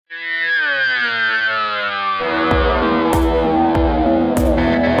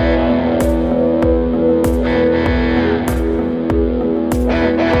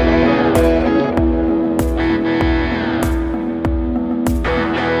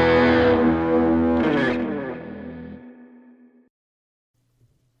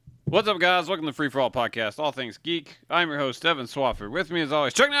What's up, guys? Welcome to Free For All Podcast, all things geek. I'm your host, Evan Swafford. With me, as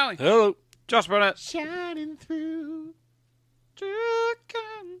always, Chuck Nally. Hello. Josh Burnett. Shining through.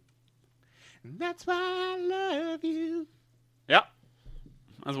 That's why I love you. Yep.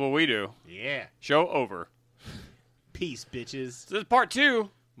 That's what we do. Yeah. Show over. Peace, bitches. This is part 2.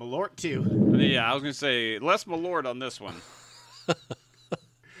 Malort 2. Yeah, I was going to say, less Malord on this one.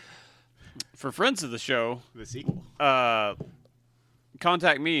 For friends of the show, The sequel.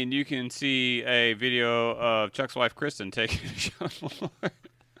 contact me and you can see a video of Chuck's wife, Kristen, taking a shot of Malord.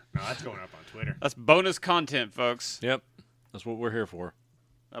 No, that's going up on Twitter. That's bonus content, folks. Yep. That's what we're here for.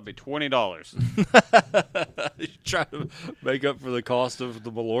 That'll be $20. You try to make up for the cost of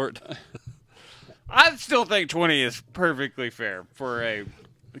the Malort. I still think 20 is perfectly fair for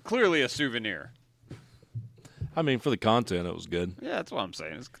clearly a souvenir. I mean, for the content, it was good. Yeah, that's what I'm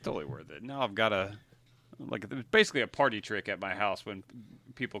saying. It's totally worth it. Now I've got it's basically a party trick at my house when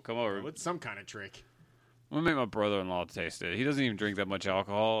people come over. What's some kind of trick? I'm going to make my brother-in-law taste it. He doesn't even drink that much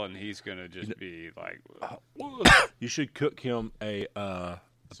alcohol, and he's going to just be like... You should cook him a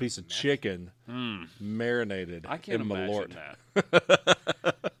piece of chicken marinated I can't in imagine Malort. that.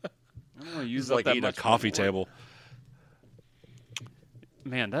 I don't want to use It's up like that eating a much coffee Malort. table.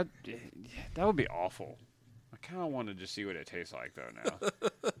 Man, that would be awful. I kind of want to just see what it tastes like, though, now.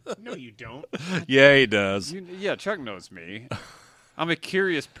 No, you don't. Yeah, he does. Yeah, Chuck knows me. I'm a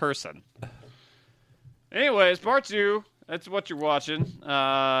curious person. Anyways, part 2. That's what you're watching.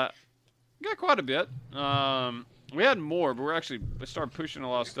 Got quite a bit. We had more, but we started pushing a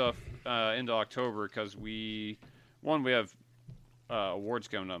lot of stuff into October because we have awards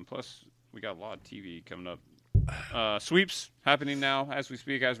coming up. Plus, we got a lot of TV coming up. Sweeps happening now as we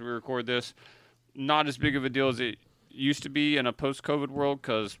speak, as we record this. Not as big of a deal as it used to be in a post-COVID world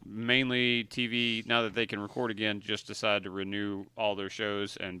because mainly TV, now that they can record again, just decided to renew all their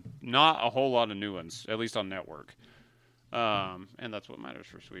shows and not a whole lot of new ones, at least on network. And that's what matters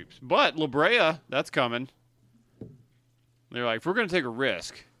for Sweeps. But La Brea, that's coming. They're like, if we're going to take a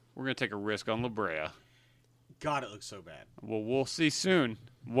risk, we're going to take a risk on La Brea. God, it looks so bad. Well, we'll see soon,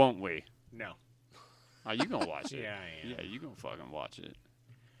 won't we? No. Oh, you going to watch it. Yeah, I am. Yeah, you going to fucking watch it.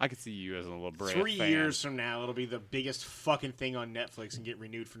 I could see you as a La Brea 3 fan. years from now, it'll be the biggest fucking thing on Netflix and get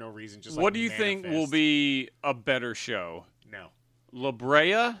renewed for no reason. Just like What do you think will Manifest. be a better show? No. La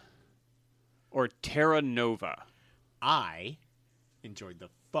Brea or Terra Nova? I enjoyed the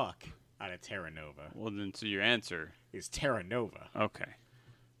fuck out of Terra Nova. Well, then, so your answer. Is Terra Nova. Okay.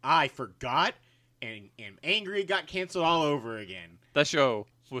 I forgot and am angry it got canceled all over again. That show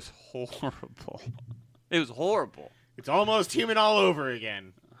was horrible. It was horrible. It's Almost Human all over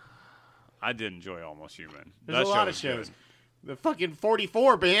again. I did enjoy Almost Human. There's That a show lot of was shows. good. The fucking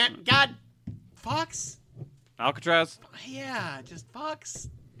 44 band. God, Fox. Alcatraz? Yeah, just Fox.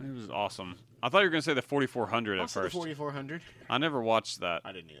 It was awesome. I thought you were going to say the 4400 at Also first. the 4400. I never watched that.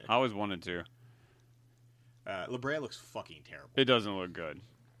 I didn't either. I always wanted to. La Brea looks fucking terrible. It doesn't look good.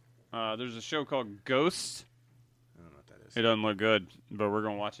 There's a show called Ghost. I don't know what that is. It doesn't look good, but we're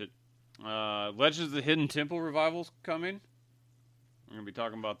going to watch it. Legends of the Hidden Temple revival's coming. We're going to be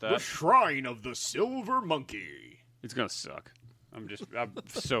talking about The that. Shrine of the Silver Monkey. It's going to suck. I'm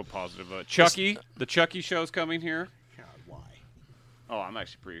so positive about it. Chucky, the Chucky show's coming here. God, why? Oh, I'm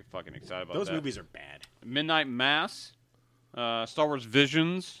actually pretty fucking excited about Those that. movies are bad. Midnight Mass, Star Wars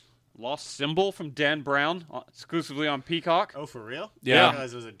Visions, Lost Symbol from Dan Brown, exclusively on Peacock. Oh, for real? Yeah. I didn't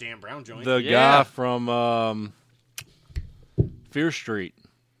realize it was a Dan Brown joint. The Yeah. guy from Fear Street.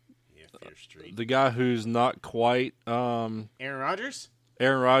 Yeah, Fear Street. The guy who's not quite Aaron Rodgers?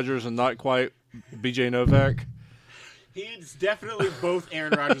 Aaron Rodgers and not quite BJ Novak. He's definitely both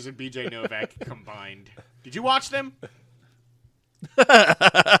Aaron Rodgers and BJ Novak combined. Did you watch them?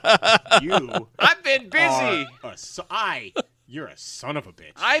 You I've been busy. You're a son of a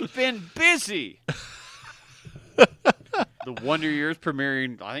bitch. I've been busy. The Wonder Years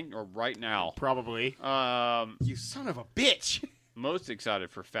premiering, I think, right now. Probably. You son of a bitch. Most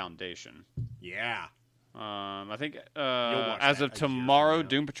excited for Foundation. Yeah. I think watch as that of a year tomorrow, from now.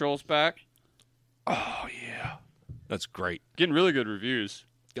 Doom Patrol's back. Oh, yeah. That's great. Getting really good reviews.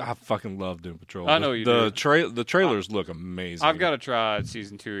 I fucking love Doom Patrol. I know you the do. The trailers look amazing. I've got to try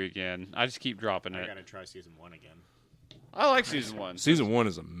season 2 again. I just keep dropping I it. gotta try season 1 again. I like season 1. Season 1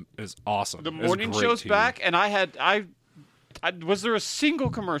 is awesome. The It's morning great show's TV. back, and I was there a single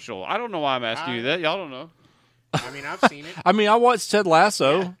commercial? I don't know why I'm asking you that. Y'all don't know. I mean, I've seen it. I mean, I watched Ted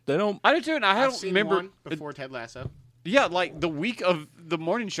Lasso. Yeah. They don't. I did too, and I I've don't seen remember. one before Ted Lasso. Yeah, like the week of the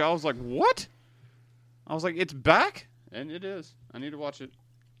morning show, I was like, "What?" I was like, "It's back," and it is. I need to watch it.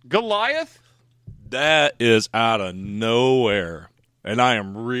 Goliath. That is out of nowhere. and I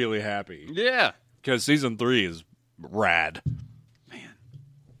am really happy Yeah. because season 3 is rad. Man.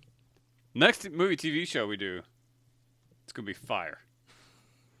 Next movie TV show we do, it's going to be fire.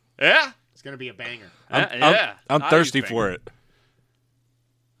 Yeah? It's gonna be a banger. Yeah. I'm I thirsty use for banger. it.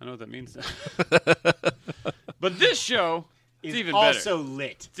 I know what that means. But this show is It's even better. also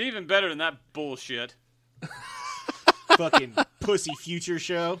lit. It's even better than that bullshit. Fucking pussy future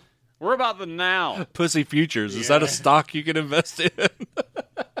show. We're about the now. Pussy Futures. Is that a Yeah. stock you can invest in?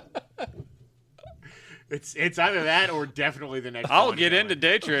 It's either that or definitely the next. I'll Bond get villain. into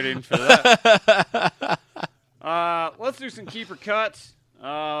day trading for that. Let's do some keeper cuts.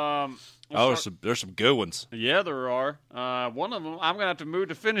 There's some good ones. Yeah, there are. One of them, I'm going to have to move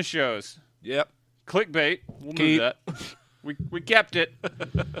to finish shows. Yep. Clickbait. We'll Keep. move that. We kept it.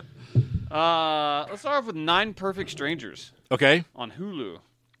 Let's start off with 9 Perfect Strangers Okay. on Hulu.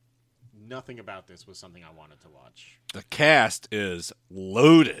 Nothing about this was something I wanted to watch. The cast is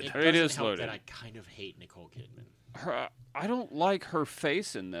loaded. It doesn't is help loaded. That I kind of hate Nicole Kidman. I don't like her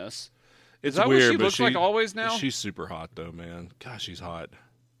face in this. It's Is that weird, what she but looks like always now? She's super hot though, man. Gosh, she's hot.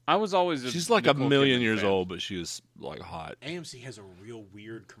 I was always She's like a Nicole million Kidman years fan. old, but she is like hot. AMC has a real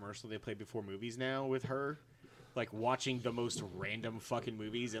weird commercial they play before movies now with her. Like watching the most random fucking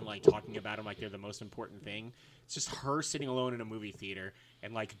movies and like talking about them like they're the most important thing. It's just her sitting alone in a movie theater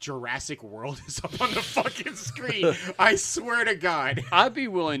and like Jurassic World is up on the fucking screen. I swear to God I'd be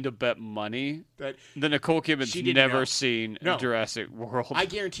willing to bet money that that Nicole Kidman's She didn't never know. seen No. Jurassic World. I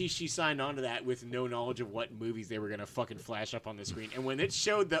guarantee she signed on to that with no knowledge of what movies they were gonna fucking flash up on the screen. And when it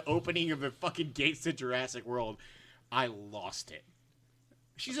showed the opening of the fucking gates to Jurassic World, I lost it.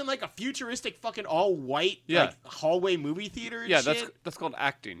 She's in like a futuristic fucking all white like hallway movie theater. And yeah, shit. that's called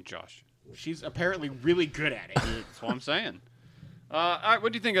acting, Josh. She's apparently really good at it. That's what I'm saying. All right,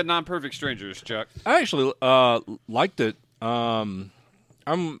 what do you think of Non-Perfect Strangers, Chuck? I actually liked it. I'm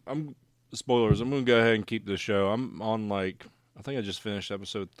spoilers. I'm gonna go ahead and keep this show. I'm on I think I just finished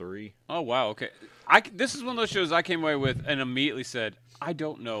episode 3. Oh wow, okay. This is one of those shows I came away with and immediately said, I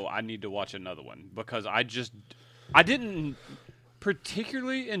don't know, I need to watch another one because I didn't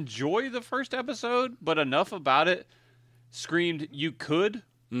particularly enjoy the first episode, but enough about it screamed you could.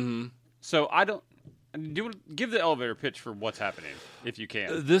 Mm-hmm. So I don't. Do you want to give the elevator pitch for what's happening, if you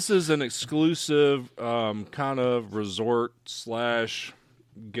can? This is an exclusive kind of resort /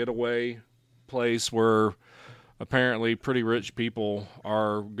 getaway place where apparently pretty rich people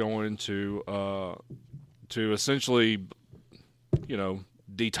are going to essentially,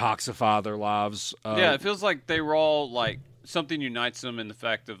 detoxify their lives. Yeah, it feels like they were all like something unites them in the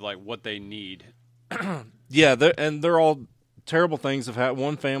fact of like what they need. Yeah, they're all terrible things have happened.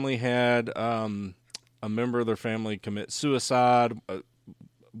 One family had a member of their family commit suicide.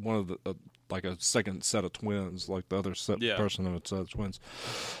 One of the like a second set of twins, like the other person of a set of twins.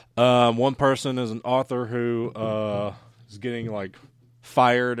 One person is an author who is getting like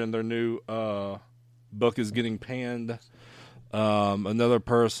fired, and their new book is getting panned. Another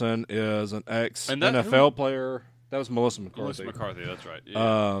person is an ex NFL player. That was Melissa McCarthy. Melissa McCarthy, that's right.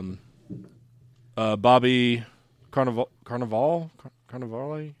 Yeah. Bobby Carnivale.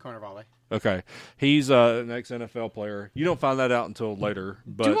 Carnivale. Okay, he's an ex NFL player. You don't find that out until later.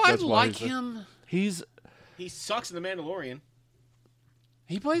 But Do I that's why like him? He sucks in The Mandalorian.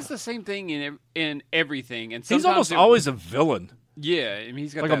 He plays the same thing in everything, and he's almost always a villain, yeah. I mean,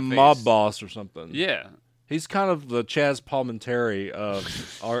 he's got like that a face. mob boss or something. Yeah. He's kind of the Chaz Palminteri of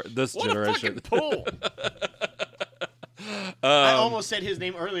this What generation. a fucking pull! I almost said his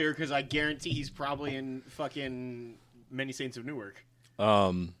name earlier because I guarantee he's probably in fucking Many Saints of Newark.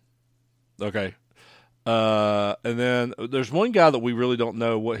 Okay. And then there's one guy that we really don't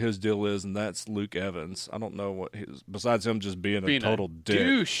know what his deal is, and that's Luke Evans. I don't know what his, besides him just being a total dick.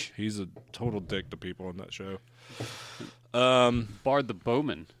 Douche. He's a total dick to people in that show. Bard the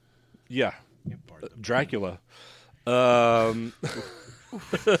Bowman. Yeah. Dracula. Untold,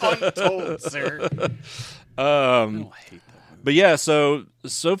 sir. I hate that. But yeah, so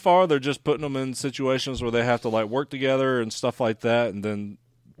far they're just putting them in situations where they have to like work together and stuff like that, and then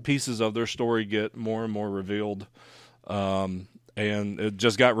pieces of their story get more and more revealed. And it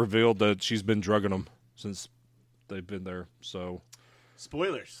just got revealed that she's been drugging them since they've been there. So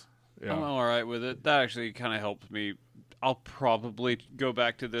Spoilers. yeah, I'm all right with it. That actually kind of helped me. I'll probably go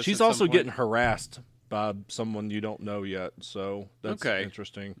back to this. she's at some also point. getting harassed by someone you don't know yet. So that's Okay.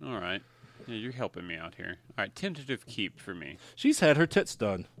 interesting. All right. Yeah, you're helping me out here. All right, tentative keep for me. She's had her tits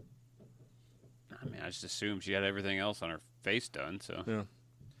done. I mean, I just assumed she had everything else on her face done, so Yeah.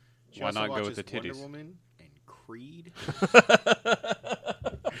 She why also not go with watches the titties? Wonder Woman and Creed.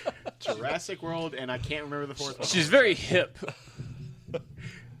 Jurassic World, and I can't remember the fourth one. She's very hip.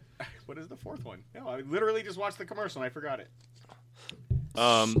 literally just watched the commercial and I forgot it.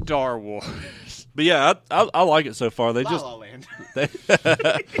 Star Wars. But yeah, I like it so far. They La just La Land.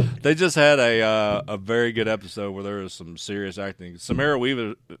 they just had a very good episode where there was some serious acting. Samara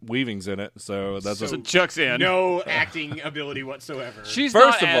Weaving's in it, so that's So Chuck's in. No acting ability whatsoever. She's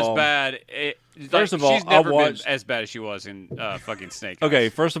First not of as all- bad. First of all, she's never I watched- been as bad as she was in fucking Snake Eyes. okay.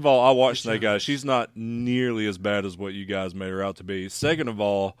 First of all, I watched Snake Eyes. She's not nearly as bad as what you guys made her out to be. Second of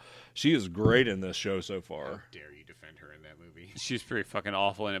all, she is great in this show so How far. dare you defend her in that movie? She's pretty fucking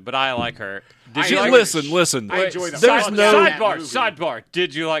awful in it, but I like her. I Did you like- like? Listen. I enjoy the There's fuck no- out of that movie. Sidebar.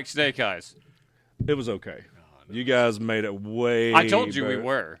 Did you like Snake Eyes? It was okay. You guys made it way. I told you we better.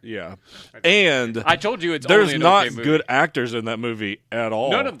 were. Yeah, and I told you it's there's only an not okay movie. good actors in that movie at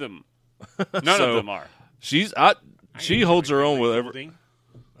all. None of them. None So- of them are. She I holds her enjoy own with Henry every.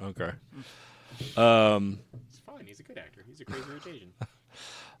 Golding. Okay. It's fine. He's a good actor. He's a crazy rich Asian.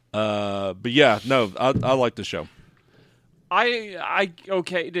 But yeah, no, I like the show. I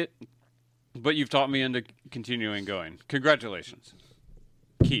okayed it, but you've taught me into continuing going. Congratulations.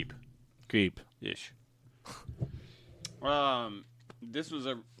 Keep ish. This was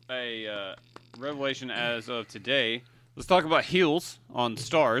a revelation as of today. Let's talk about Heels on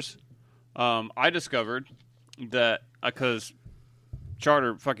Stars. I discovered that because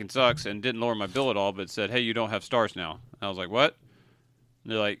Charter fucking sucks and didn't lower my bill at all, but said, "Hey, you don't have Stars now." And I was like, "What?"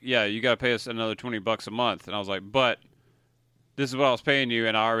 And they're like, "Yeah, you got to pay us another $20 a month." And I was like, "But this is what I was paying you,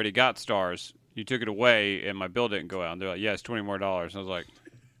 and I already got Stars. You took it away, and my bill didn't go out." And they're like, "Yeah, it's $20 more." And I was like,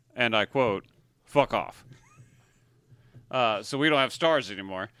 and I quote, "Fuck off." So we don't have Stars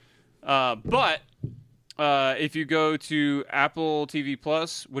anymore. But if you go to Apple TV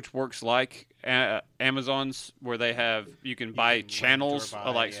Plus, which works like Amazon's, where they have you can buy rent channels or buy,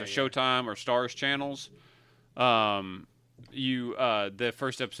 like yeah. Showtime or Stars channels. The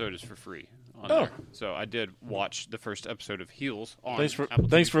first episode is for free on there. So I did watch the first episode of Heels on Thanks for Apple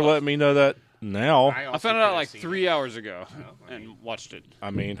TV Plus. letting me know that now. I found it out like 3 hours ago and watched it.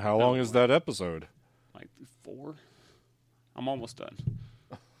 I mean, how long is that episode? Like 4. I'm almost done.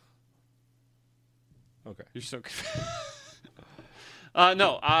 Okay. You're so confused.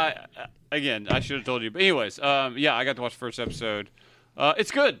 No, I should have told you. But anyways, yeah, I got to watch the first episode.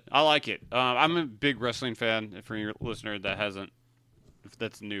 It's good. I like it. I'm a big wrestling fan. For your listener that hasn't, if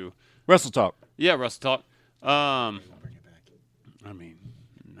that's new, Wrestle Talk. yeah, Wrestle Talk. I'll bring it back. I mean,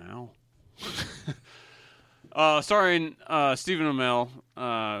 now. Starring Stephen Amell,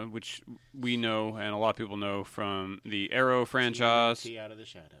 which we know and a lot of people know from the Arrow franchise. See out of the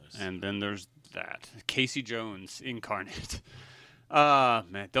shadows. And then there's that. Casey Jones incarnate.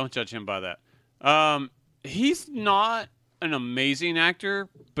 Man, don't judge him by that. He's not an amazing actor,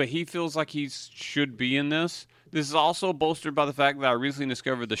 but he feels like he should be in this. This is also bolstered by the fact that I recently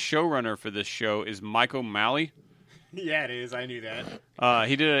discovered the showrunner for this show is Mike O'Malley. Yeah, it is. I knew that.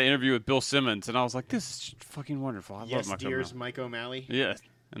 He did an interview with Bill Simmons, and I was like, this is fucking wonderful. I Yes, love Mike dear's O'Malley. Mike O'Malley. Yeah,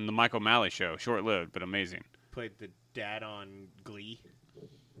 and the Mike O'Malley show, short-lived, but amazing. Played the dad on Glee.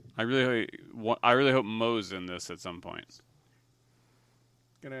 I really hope Moe's in this at some point.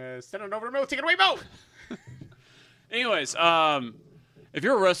 Gonna send it over to Mo. Take it away, Mo! Anyways, if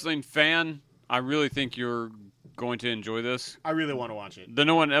you're a wrestling fan, I really think you're going to enjoy this. I really want to watch it.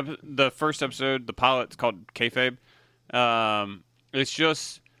 The first episode, the pilot's called Kayfabe.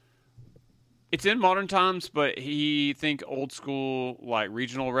 It's in modern times, but he think old school like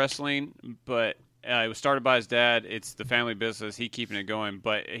regional wrestling. But it was started by his dad. It's the family business. He keeping it going,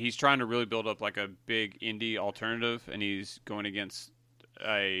 but he's trying to really build up like a big indie alternative, and he's going against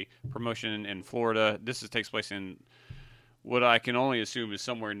a promotion in Florida. This takes place in what I can only assume is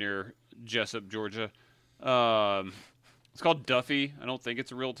somewhere near Jessup, Georgia. It's called Duffy. I don't think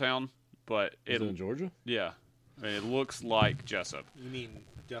it's a real town, but Is it in Georgia? yeah, I mean, it looks like Jessup. You mean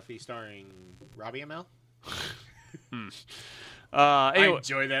Duffy starring Robbie Amell? I Anyway,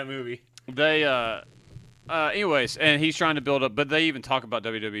 enjoy that movie. anyways, and he's trying to build up, but they even talk about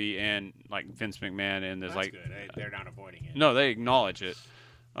WWE and like Vince McMahon, and there's That's like, good. They're not avoiding it. no, they acknowledge it.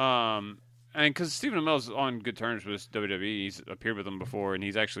 And because Stephen Amell's on good terms with WWE, he's appeared with them before, and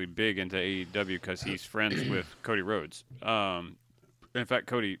he's actually big into AEW because he's friends with Cody Rhodes. In fact,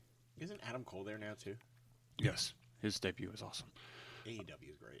 Cody, Isn't Adam Cole there now, too? yes, his debut was awesome. AEW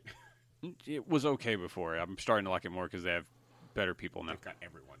is great. It was okay before. I'm starting to like it more because they have better people now. They've got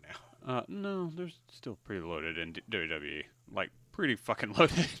everyone now. No, they're still pretty loaded in WWE. Like, pretty fucking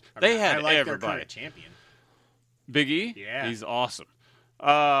loaded. I They mean, had I like their everybody. current champion. Big E? Yeah. He's awesome.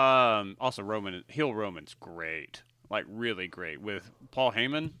 Also, Roman's great. Like, really great. With Paul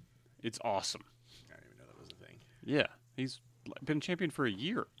Heyman, it's awesome. I didn't even know that was a thing. Yeah. He's been champion for a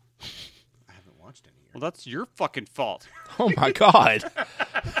year. I haven't watched any yet. Well, that's your fucking fault. Oh my god.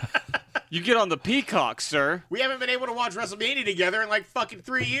 You get on the Peacock, sir. We haven't been able to watch WrestleMania together in like fucking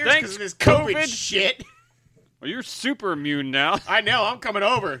 3 years Thanks, because of this COVID COVID. shit. Well, you're super immune now. I know. I'm coming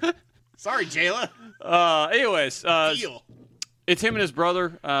over. Sorry, Jayla. Anyways, Deal. it's him and his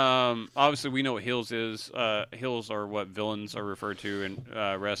brother. Obviously, we know what heels is. Heels are what villains are referred to in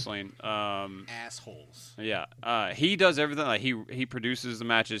wrestling. Assholes. Yeah, he does everything. Like he produces the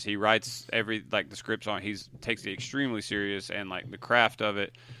matches. He writes the scripts on. He takes it extremely serious and like the craft of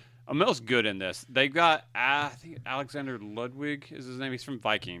it. Amel's good in this. They got I think Alexander Ludwig is his name. He's from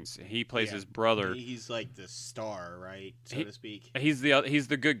Vikings. He plays his brother. He's like the star, right, so to speak. He's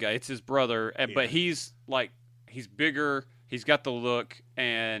the good guy. It's his brother, but he's bigger. He's got the look,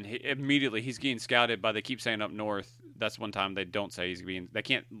 and immediately he's getting scouted by. They keep saying up north. That's one time they don't say They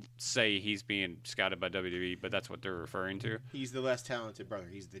can't say he's being scouted by WWE, but that's what they're referring to. He's the less talented brother.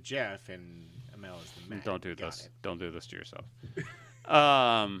 He's the Jeff, and Amel is the Matt. Don't do Got this. it. Don't do this to yourself.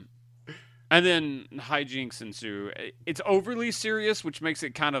 And then hijinks ensue. It's overly serious, which makes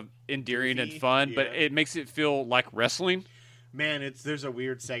it kind of endearing and Goofy, fun, but yeah. it makes it feel like wrestling. Man, there's a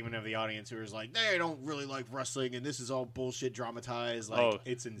weird segment of the audience who is like, they don't really like wrestling, and this is all bullshit dramatized. Like,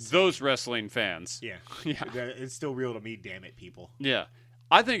 it's insane. Those wrestling fans. Yeah. Yeah. It's still real to me, damn it, people. Yeah.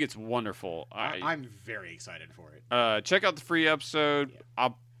 I think it's wonderful. I'm very excited for it. Check out the free episode. Yeah.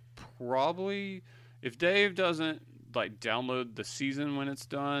 I'll probably, if Dave doesn't download the season when it's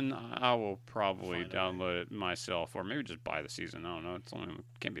done, I will probably download it myself, or maybe just buy the season. I don't know.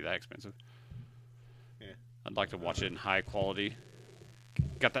 Can't be that expensive. Yeah. I'd like to watch it in high quality.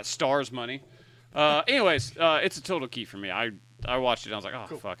 Got that Stars money. Anyways, it's a total key for me. I watched it and I was like,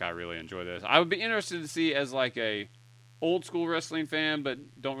 oh, fuck, I really enjoy this. I would be interested to see as like a old school wrestling fan, but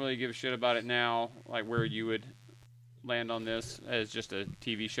don't really give a shit about it now, like where you would land on this as just a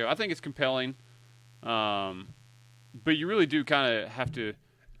TV show. I think it's compelling. But you really do kind of have to.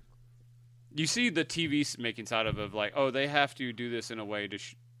 You see the TV making side of like, oh, they have to do this in a way to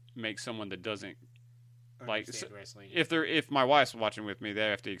make someone that doesn't like. Understand wrestling. If my wife's watching with me, they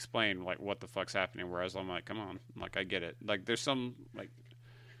have to explain like what the fuck's happening. Whereas I'm like, come on, like I get it. Like there's some like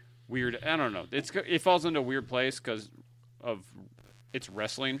weird. I don't know. It falls into a weird place because of it's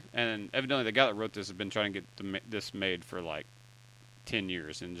wrestling, and evidently the guy that wrote this has been trying to get this made for like 10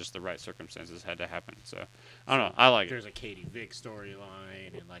 years, and just the right circumstances had to happen. So I don't know. I like it. There's a Katie Vick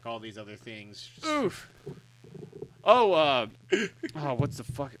storyline and like all these other things. Oof. Oh, what's the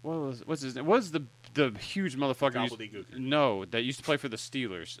fuck? What's his name? What is the huge motherfucker? Gobbledygook. No, that used to play for the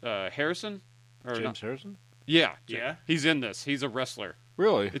Steelers. Harrison? Or James not? Harrison? Yeah. Yeah? He's in this. He's a wrestler.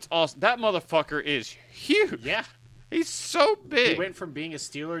 Really? It's awesome. That motherfucker is huge. Yeah. He's so He big. went from being a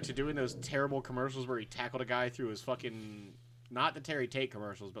Steeler to doing those terrible commercials where he tackled a guy through his fucking, not the Terry Tate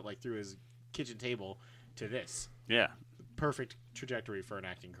commercials, but like through his kitchen table to this. Yeah. Perfect trajectory for an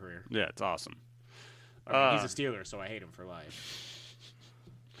acting career. Yeah, it's awesome. I mean, he's a Steeler, so I hate him for life.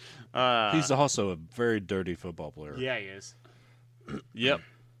 He's also a very dirty football player. Yeah, he is. Yep.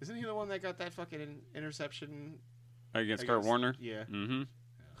 Isn't he the one that got that fucking interception Against Kurt Warner? Yeah. Mm-hmm.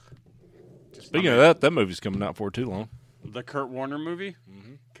 Speaking of that movie's coming out for too long. The Kurt Warner movie?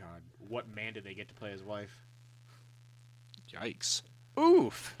 God, what man did they get to play his wife? Yikes.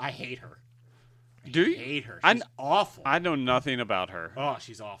 Oof. I hate her. Do you? Hate her. I- She's awful. I know nothing about her. Oh,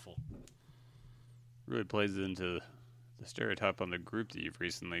 she's awful. Really plays into the stereotype on the group that you've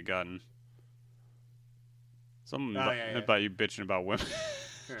recently gotten. Something Oh, about, yeah. about you bitching about women.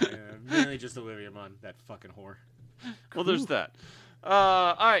 Mainly just Olivia Munn, that fucking whore. Well, there's that.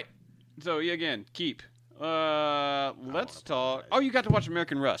 All right. So, again, keep. Let's wanna talk. play. Oh, you got to watch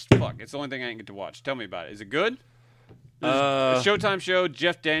American Rust. Fuck. It's the only thing I didn't get to watch. Tell me about it. Is it good? A Showtime show.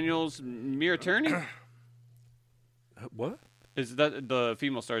 Jeff Daniels, Mira Tierney. What? Is that the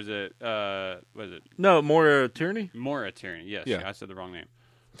female stars that, what is it? No, Moira Tierney? Maura Tierney. Yes. Yeah. I said the wrong name.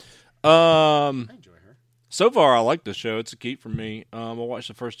 I enjoy her. So far, I like the show. It's a keep for me. I watched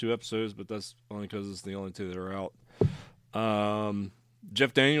the first 2 episodes, but that's only because it's the only 2 that are out.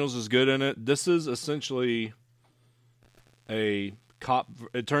 Jeff Daniels is good in it. This is essentially a cop.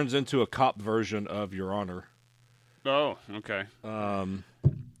 It turns into a cop version of Your Honor. Oh, okay. You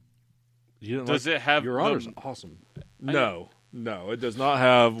didn't Does like it have Your the- Honor's awesome. No, it does not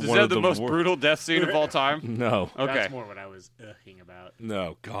have Does one that of the most wor- brutal death scene of all time? No, Okay. That's more what I was about.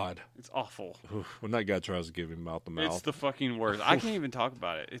 no, God. It's awful. Oof, when that guy tries to give him mouth to mouth. It's the fucking worst. I can't even talk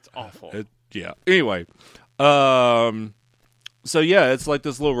about it. It's awful. Yeah. Anyway, so yeah, it's like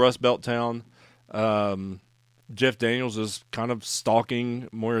this little Rust Belt town. Jeff Daniels is kind of stalking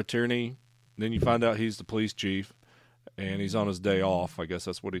Moira Tierney. Then you find out he's the police chief, and he's on his day off. I guess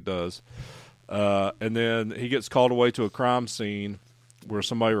that's what he does. And then he gets called away to a crime scene where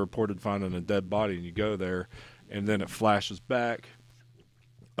somebody reported finding a dead body, and you go there, and then it flashes back.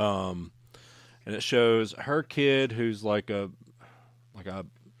 And it shows her kid who's I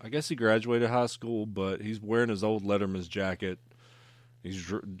guess he graduated high school, but he's wearing his old Letterman's jacket.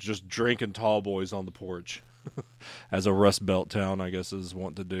 He's just drinking tall boys on the porch, as a Rust Belt town, I guess, is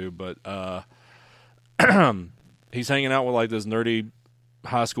want to do. But he's hanging out with like this nerdy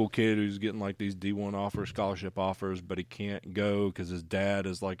high school kid who's getting like these D1 offers, scholarship offers, but he can't go because his dad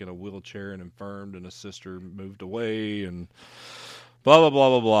is like in a wheelchair and infirmed, and his sister moved away, and blah blah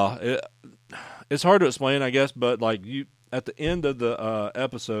blah blah blah. It's hard to explain, I guess, but like you at the end of the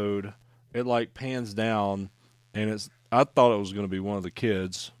episode, it like pans down, and I thought it was going to be one of the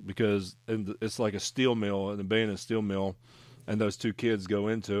kids because it's like a steel mill, an abandoned steel mill, and those two kids go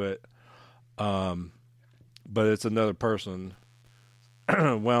into it. But it's another person.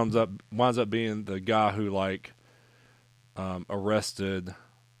 winds up being the guy who like arrested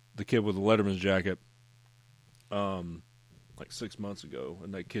the kid with the Letterman's jacket like 6 months ago,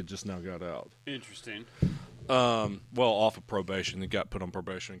 and that kid just now got out. Interesting. Well, off of probation. He got put on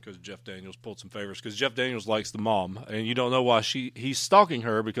probation because Jeff Daniels pulled some favors. Because Jeff Daniels likes the mom, and you don't know why he's stalking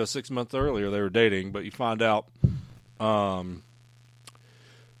her because 6 months earlier they were dating. But you find out,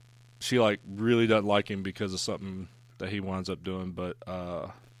 she like really doesn't like him because of something that he winds up doing. But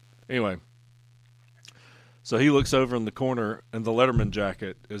anyway, so he looks over in the corner, and the Letterman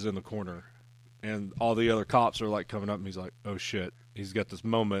jacket is in the corner, and all the other cops are like coming up, and he's like, "Oh shit!" He's got this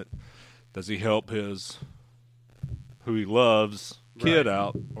moment. Does he help who he loves kid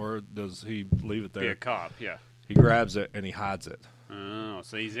out, or does he leave it there? Be a cop, yeah. He grabs it and he hides it. Oh,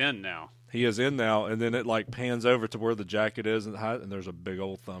 so he's in now. He is in now, and then it like pans over to where the jacket is, and there's a big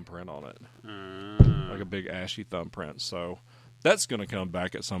old thumbprint on it, like a big ashy thumbprint. So that's going to come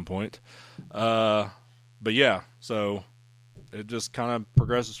back at some point. But yeah, so it just kind of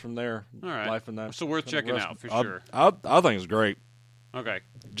progresses from there. All right. Life in that. So worth checking out for sure. I think it's great. Okay.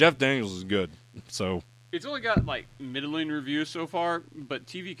 Jeff Daniels is good. So It's only got like middling reviews so far, but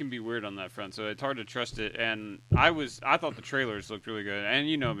TV can be weird on that front, so it's hard to trust it. And I thought the trailers looked really good, and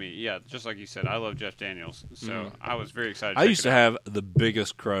you know me, yeah, just like you said, I love Jeff Daniels, so I was very excited. I used to have the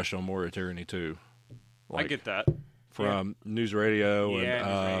biggest crush on Maura Tierney too. I get that from News Radio and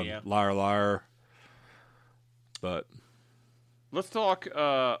News Radio. Liar Liar. But let's talk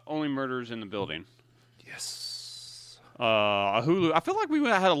Only Murders in the Building. Yes. Hulu. I feel like we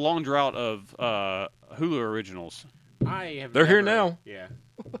had a long drought of Hulu originals. They're here now. Yeah,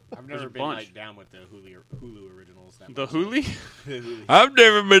 I've never been like down with the Hulu originals. The Hulu? I've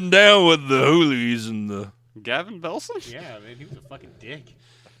never been down with the Hoolies and the Gavin Belson. Yeah, man, he was a fucking dick.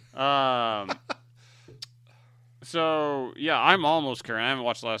 So yeah, I'm almost current. I haven't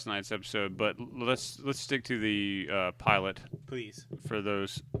watched last night's episode, but let's stick to the pilot, Please, for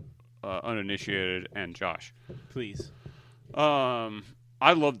those uninitiated and Josh. please.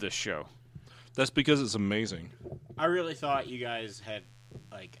 I love this show. That's because it's amazing. I really thought you guys had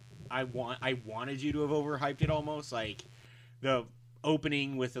like I wanted you to have overhyped it almost, like the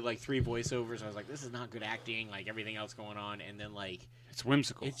opening with the like 3 voiceovers. I was like, this is not good acting, like everything else going on, and then like It's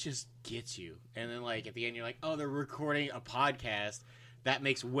whimsical. it just gets you. And then like at the end you're like, oh, they're recording a podcast. That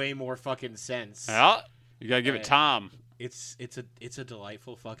makes way more fucking sense. Yeah, you gotta give it time. It's a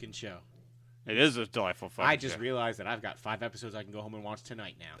delightful fucking show. It is a delightful fucking I just show. realized that I've got 5 episodes I can go home and watch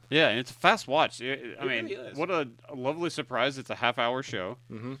tonight now. Yeah, and it's a fast watch. I mean, really is. what a lovely surprise! It's a half-hour show.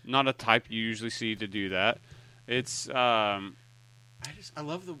 Mm-hmm. Not a type you usually see to do that. It's I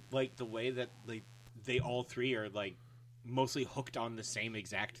love the way that they all three are like mostly hooked on the same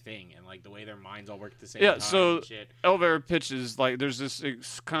exact thing, and like the way their minds all work at the same time. So and shit. elevator pitches like there's this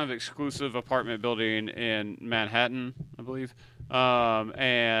kind of exclusive apartment building in Manhattan, I believe,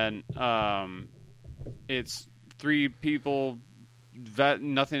 and it's 3 people that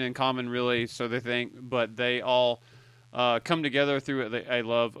nothing in common really, so they think, but they all come together through a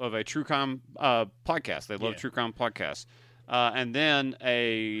love of a true crime podcast. They love true crime podcasts. And then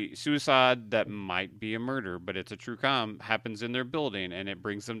a suicide that might be a murder, but it's a true crime, happens in their building, and it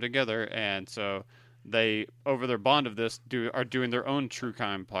brings them together. And so they, over their bond of this, are doing their own true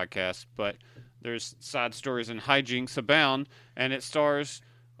crime podcast. But there's side stories and hijinks abound, and it stars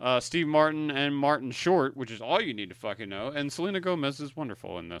Steve Martin and Martin Short, which is all you need to fucking know. And Selena Gomez is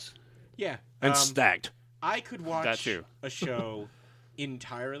wonderful in this. Yeah, And stacked. I could watch That too. a show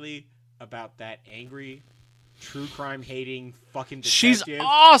entirely about that angry true crime hating fucking She's detective.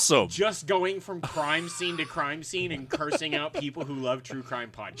 awesome. Just going from crime scene to crime scene and cursing out people who love true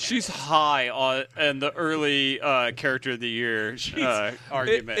crime podcasts. She's high on in the early character of the year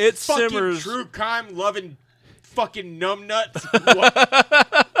argument. It fucking simmers. true crime loving fucking numbnuts.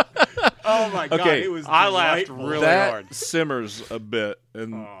 What? Oh my god, Okay, it was I laughed delightful. really that hard. simmers a bit,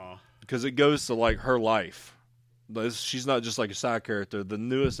 and Aw. because it goes to like her life. She's not just like a side character. The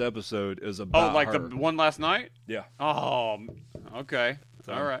newest episode is about Oh, like her. the one last night? Yeah. Oh, okay.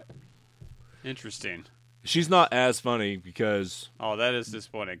 So- All right. Interesting. She's not as funny because Oh, that is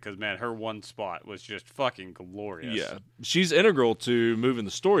disappointing because, man, her one spot was just fucking glorious. yeah, she's integral to moving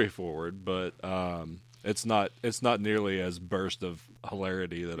the story forward, but it's not nearly as burst of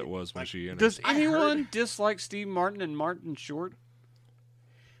hilarity that it was when she entered. Does I anyone heard- dislike Steve Martin and Martin Short?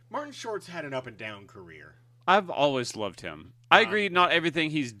 Martin Short's had an up and down career. I've always loved him. I agree, not everything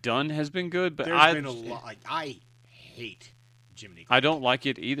he's done has been good, but There's been a lot. Like, I hate Jiminy. I don't like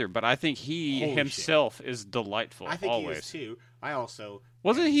it either, but I think he Holy himself is delightful. I think always. he is too. I also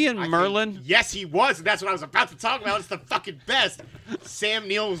Wasn't he in I think- Merlin? yes, he was. And that's what I was about to talk about. It's the fucking best. Sam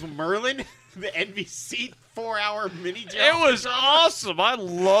Neill's Merlin, the NBC 4-hour mini job. It was awesome. I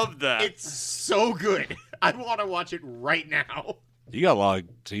loved that. It's so good. I want to watch it right now. You got a lot of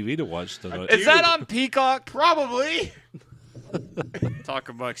TV to watch tonight. Is that on Peacock? Probably. Talk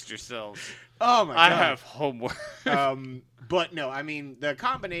amongst yourselves. Oh my I god. have homework. But no, I mean the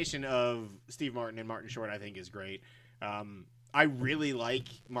combination of Steve Martin and Martin Short, I think, is great. I really like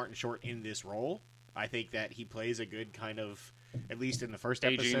Martin Short in this role. I think that he plays a good kind of, at least in the first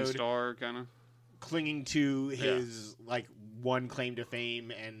Aging episode, star, kind of. clinging to his like one claim to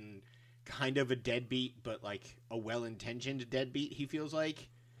fame and kind of a deadbeat, but like a well-intentioned deadbeat. He feels like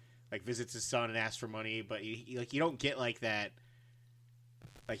visits his son and asks for money, but he like you don't get like that.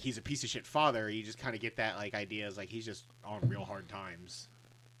 Like he's a piece of shit father. You just kind of get that like idea is like he's just on real hard times.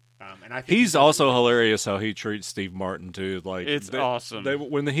 And I think He's also hilarious how he treats Steve Martin too. Like It's awesome.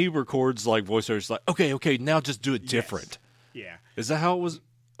 When he records like voiceovers, it's like okay, now just do it different. Yeah. Is that how it was?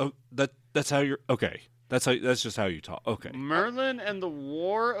 Oh, that's how you're okay. That's just how you talk. Okay, Merlin and the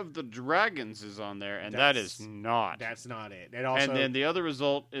War of the Dragons is on there, and that is not. That's not it. It also And then the other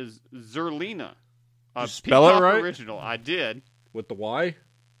result is Zerlina. A you spell it Peacock right? original. I did. with the Y.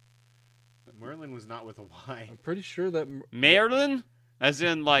 Merlin was not with a Y. I'm pretty sure that Merlin? As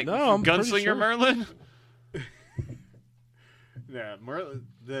in, like, No, I'm pretty Gunslinger sure. Merlin? Yeah, Merlin.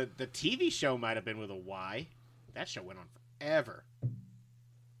 The TV show might have been with a Y. That show went on forever.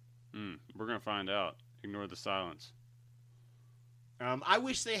 We're going to find out. Ignore the silence. I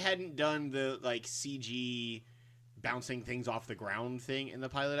wish they hadn't done the like CG bouncing things off the ground thing in the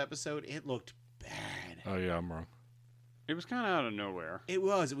pilot episode. It looked bad. Oh yeah, I'm wrong. It was kind of out of nowhere. It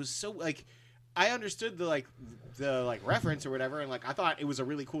was. It was so like I understood the reference or whatever, and like I thought it was a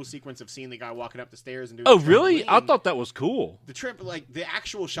really cool sequence of seeing the guy walking up the stairs and doing. Oh the really? I trampoline. thought that was cool. the trip, like the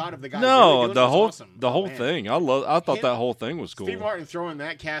actual shot of the guy. No, really doing the it was whole awesome. the Oh, whole man. thing. I thought Him- that whole thing was cool. Steve Martin throwing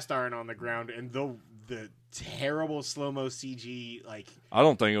that cast iron on the ground and the terrible slow mo CG like I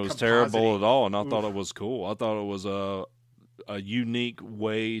don't think it was terrible compositing. at all, and I thought Oof. it was cool. I thought it was a unique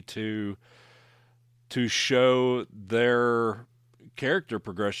way to show their character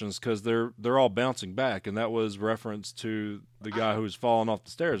progressions because they're all bouncing back, and that was reference to the guy who was falling off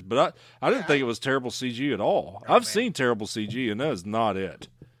the stairs. But I didn't think it was terrible CG at all. Oh, I've man. seen terrible CG, and that is not it.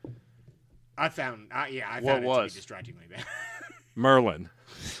 I found. I found What it to was? be distractingly bad. Merlin.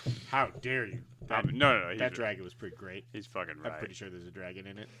 How dare you? That, No. that dragon was pretty great. He's fucking I'm right. pretty sure there's a dragon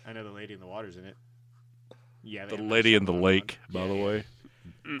in it. I know the lady in the water's in it. Yeah, they The have that lady show in the going lake, on. by Yeah, the yeah. way.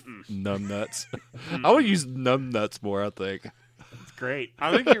 Numbnuts. I would use numbnuts more, I think. It's great.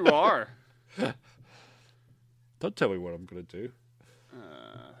 I think you are. Don't tell me what I'm going to do.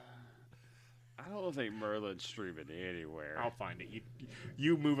 I don't think Merlin's streaming anywhere. I'll find it.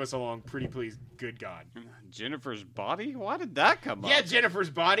 You move us along, pretty please. Good God. Jennifer's Body? Why did that come Yeah, up? Jennifer's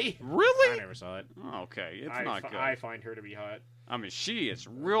body. I Really? never saw it. Oh, okay, it's I not fi- good. I find her to be hot. I mean, she is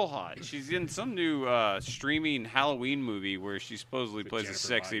real hot. She's in some new streaming Halloween movie where she supposedly plays a Jennifer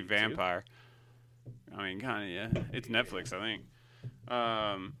sexy Body, too? vampire. I mean, kind of, yeah. It's Netflix, I think.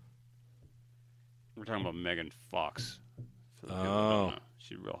 We're talking about Megan Fox. For the people that don't Oh. know.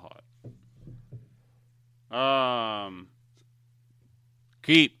 She's real hot.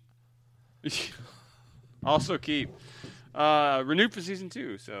 Keep. Also keep. Renewed for season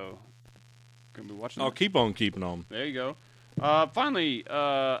 2, so gonna be watching I'll that. keep on keeping on. There you go. Finally,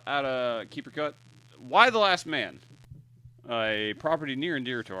 out of Keeper Cut, Why the Last Man? A property near and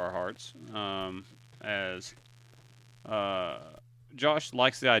dear to our hearts, as Josh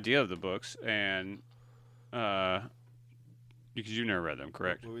likes the idea of the books, and Because you never read them,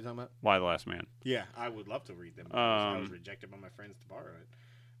 correct? What were we talking about? Why the Last Man? Yeah, I would love to read them. I was rejected by my friends to borrow it.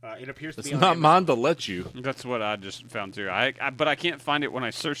 It appears to It's be on not Amazon. mine to let you. That's what I just found too. But I can't find it when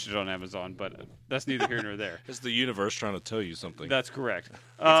I searched it on Amazon. But that's neither here nor there. It's the universe trying to tell you something. That's correct. It's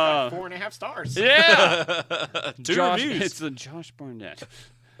got 4.5 stars. Yeah, Two Josh, reviews. it's the Josh Barnett.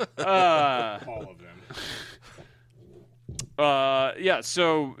 All of them. Yeah.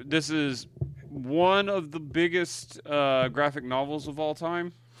 So this is one of the biggest graphic novels of all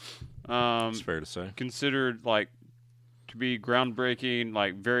time. It's fair to say. Considered like to be groundbreaking,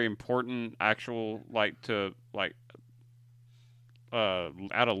 like very important, actual like to like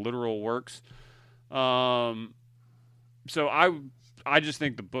out of literal works. So I just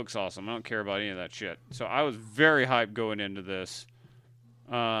think the book's awesome. I don't care about any of that shit. So I was very hyped going into this.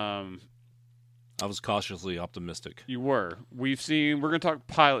 I was cautiously optimistic. You were. We're going to talk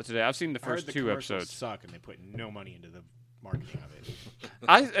pilot today. I've seen the I heard first the two commercials episodes. suck, and they put no money into the marketing of it.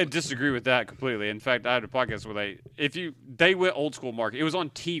 I disagree with that completely. In fact, I had a podcast where they went old school market. It was on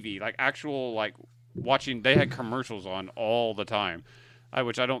TV, like actual like watching. They had commercials on all the time,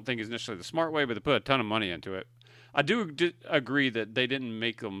 which I don't think is necessarily the smart way, but they put a ton of money into it. I do agree that they didn't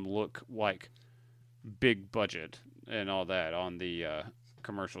make them look like big budget and all that on the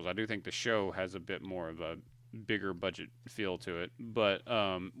commercials. I do think the show has a bit more of a bigger budget feel to it. But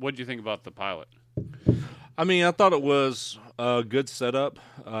what did you think about the pilot? I mean, I thought it was a good setup,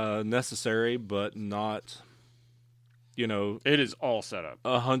 necessary, but not, It is all set up.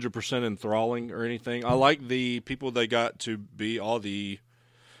 100% enthralling or anything. I like the people they got to be all the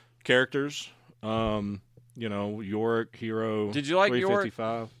characters. Yorick, Hero. Did you like Yorick?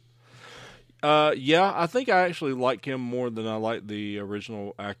 355. Yeah, I think I actually like him more than I like the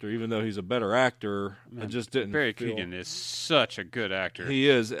original actor, even though he's a better actor. I just didn't. Barry feel... Keoghan is such a good actor. He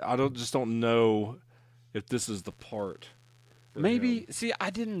is. I don't know if this is the part. Maybe. See, I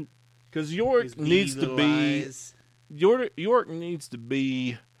didn't. Because Yorick needs to be. Yorick needs to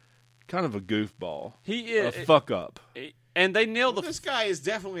be kind of a goofball. He is a fuck up. And they nailed This guy is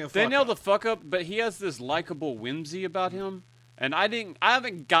definitely a fuck They nailed up. the fuck up, but he has this likable whimsy about him. And I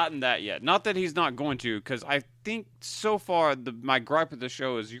haven't gotten that yet. Not that he's not going to, because I think so far my gripe with the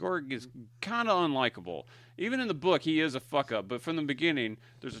show is Yorick is kind of unlikable. Even in the book, he is a fuck up, but from the beginning,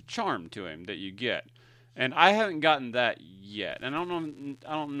 there's a charm to him that you get, and I haven't gotten that yet. And I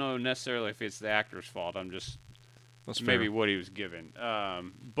don't know necessarily if it's the actor's fault. I'm just That's maybe fair. what he was given.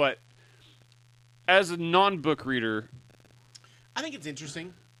 But as a non-book reader, I think it's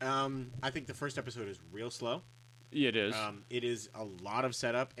interesting. I think the first episode is real slow. yeah, it is. It is a lot of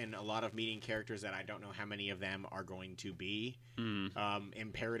setup and a lot of meeting characters that I don't know how many of them are going to be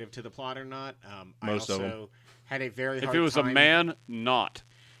imperative to the plot or not. Most I of also them. had a very if hard it was time, a man, not.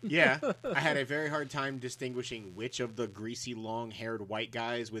 Yeah, I had a very hard time distinguishing which of the greasy, long-haired white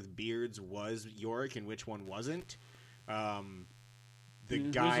guys with beards was Yorick and which one wasn't. The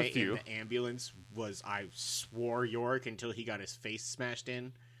There's guy a in few. the ambulance was, I swore, Yorick until he got his face smashed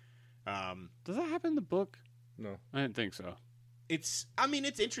in. Does that happen in the book? No. I didn't think so. It's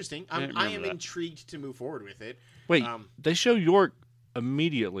interesting. I didn't I remember am that. intrigued to move forward with it. Wait, Um, they show York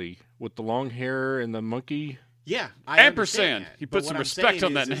immediately with the long hair and the monkey. Yeah, I Ampersand. understand that. He But put some what I'm respect saying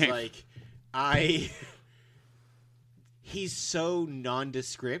on that is name. Like, he's so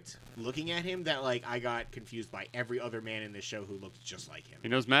nondescript looking at him that like I got confused by every other man in the show who looked just like him. He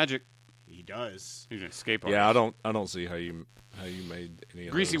knows magic. He does. He's an escape Yeah, artist. I don't see how you made any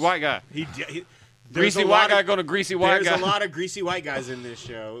of Greasy those. white guy. There's Greasy a white lot guy of- going to greasy white There's guy. a lot of greasy white guys in this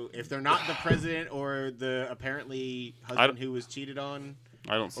show. If they're not the president or the apparently husband who was cheated on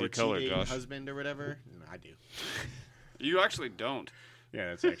I don't see or color, cheating Josh. husband or whatever, I do. You actually don't. Yeah,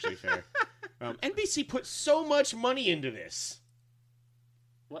 that's actually fair. NBC put so much money into this.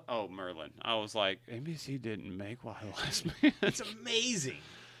 What? Oh, Merlin. I was like, NBC didn't make Wild Last Man. It's amazing.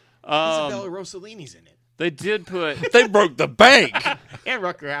 Isabella um, Rossellini's in it. they did put. They broke the bank. And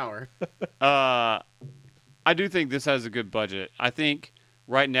Rutger Hauer. I do think this has a good budget. I think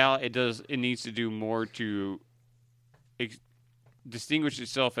right now it needs to do more to distinguish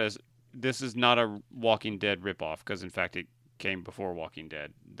itself as this is not a Walking Dead ripoff because in fact it came before Walking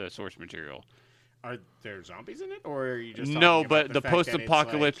Dead, the source material. Are there zombies in it, or are you just No, talking but about the fact that it's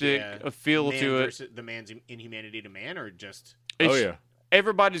post-apocalyptic feel man to it. versus the man's inhumanity to man, or just Oh yeah.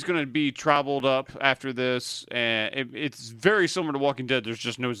 Everybody's going to be traveled up after this, and it's very similar to Walking Dead. There's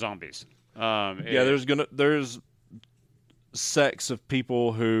just no zombies. Yeah, there's sects of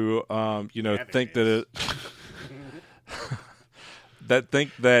people who think that it that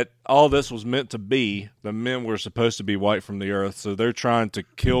think that all this was meant to be. The men were supposed to be wiped from the earth, so they're trying to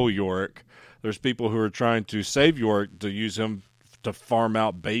kill Yorick There's people who are trying to save York to use him to farm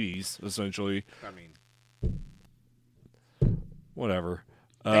out babies, essentially. I mean, Whatever.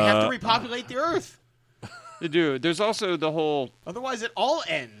 they have to repopulate the Earth. They do. There's also the whole. Otherwise, it all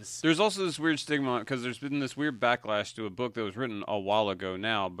ends. There's also this weird stigma because there's been this weird backlash to a book that was written a while ago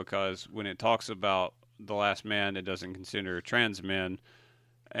now, because when it talks about the last man, it doesn't consider trans men,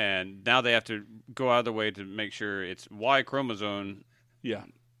 and now they have to go out of their way to make sure it's Y chromosome Yeah.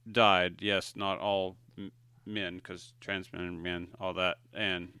 died. Yes, not all men, because trans men, all that.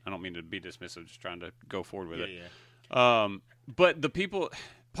 And I don't mean to be dismissive, just trying to go forward with it. Yeah. But the people,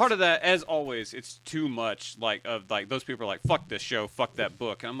 part of that, as always, it's too much. Like those people are like, "Fuck this show, fuck that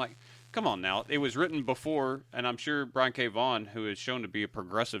book," and I'm like, "Come on now." It was written before, and I'm sure Brian K. Vaughan, who is shown to be a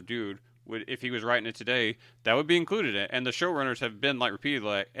progressive dude, would, if he was writing it today, that would be included in it. And the showrunners have been like repeatedly,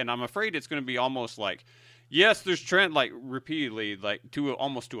 like, and I'm afraid it's going to be almost like, yes, there's trend like repeatedly, like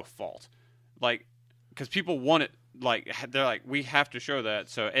almost to a fault, like because people want it. Like they're like, we have to show that.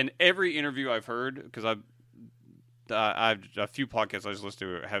 So, and every interview I've heard, because I've a few podcasts I just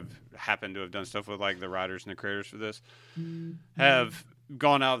listened to have happened to have done stuff with like the writers and the creators for this, have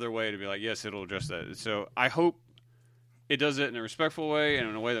gone out of their way to be like, yes, it'll address that. So I hope it does it in a respectful way and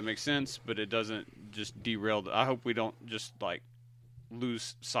in a way that makes sense, but it doesn't just derail. I hope we don't just like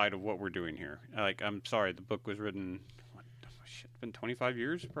lose sight of what we're doing here. Like, I'm sorry, the book was written, it's been 25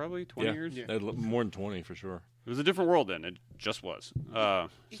 years, probably 20 years. Yeah. More than 20 for sure. It was a different world then. It just was.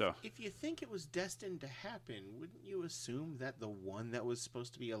 If you think it was destined to happen, wouldn't you assume that the one that was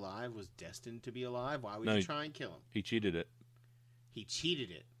supposed to be alive was destined to be alive? Why would you try and kill him? He cheated it. He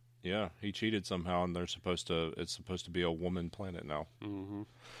cheated it. Yeah, he cheated somehow, and it's supposed to be a woman planet now, Mm-hmm.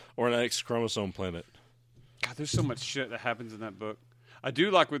 or an X chromosome planet. God, there's so much shit that happens in that book. I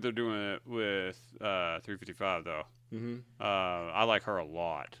do like what they're doing with 355 though. Mm-hmm. I like her a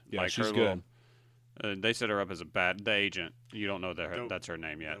lot. Yeah, like she's her good. They set her up as the agent. You don't know that's her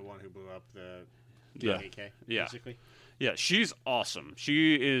name yet. The one who blew up the Yeah. AK, Yeah. basically. Yeah, she's awesome.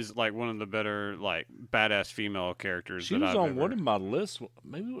 She is like one of the better like badass female characters. She that was I've on ever... one of my lists.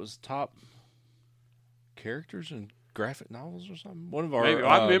 Maybe it was top characters in graphic novels or something. One of our. Maybe.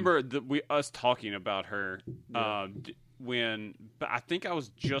 I remember us talking about her but I think I was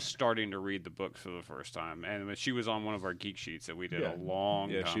just starting to read the book for the first time, and when she was on one of our geek sheets that we did a long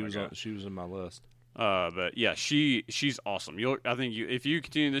time she was ago. she was in my list. But yeah, she's awesome. I think if you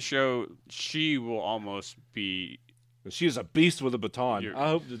continue the show, she will almost be. She is a beast with a baton. You're- I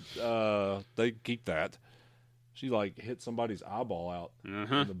hope that they keep that. She like hit somebody's eyeball out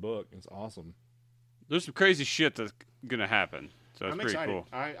in the book. It's awesome. There's some crazy shit that's gonna happen, so it's I'm pretty excited. cool.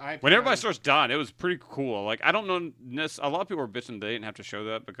 I When everybody starts dying, it was pretty cool. Like, I don't know, a lot of people were bitching they didn't have to show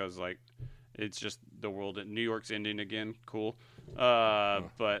that because like it's just the world. New York's ending again. Cool.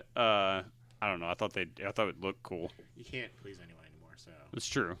 But I don't know. I thought it looked cool. You can't please anyone anymore, so It's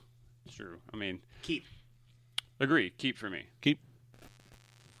true. It's true. I mean, keep. agree. Keep for me. Keep.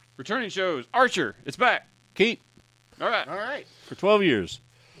 Returning shows. Archer. It's back. Keep All right. All right. for 12 years.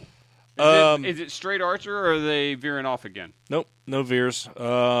 Is it straight Archer, or are they veering off again? Nope, no veers.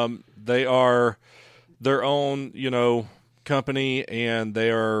 They are their own, company, and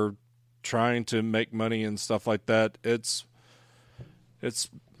they are trying to make money and stuff like that. It's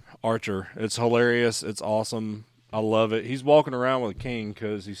Archer. It's hilarious. It's awesome. I love it. He's walking around with a cane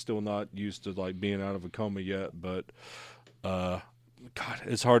because he's still not used to like being out of a coma yet. But God,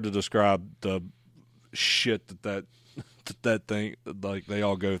 it's hard to describe the shit that thing like they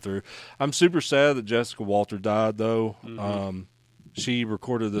all go through. I'm super sad that Jessica Walter died though. Mm-hmm. She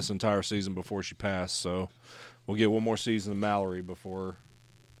recorded this entire season before she passed, so we'll get one more season of Mallory before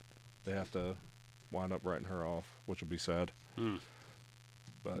they have to wind up writing her off, which will be sad.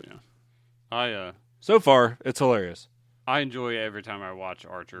 But Yeah. so far it's hilarious. I enjoy it every time I watch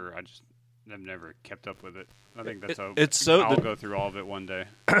Archer. I've never kept up with it. I think that's I'll go through all of it one day.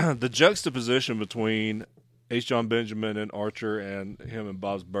 The juxtaposition between H. John Benjamin and Archer and him and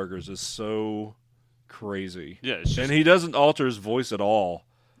Bob's Burgers is so crazy. Yeah, it's just, And he doesn't alter his voice at all.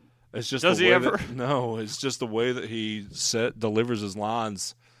 It's just Does the he way ever? No, it's just the way that he delivers his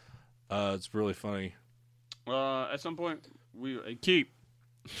lines. It's really funny. at some point we keep.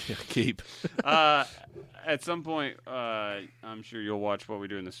 Yeah, keep. At some point, I'm sure you'll watch What We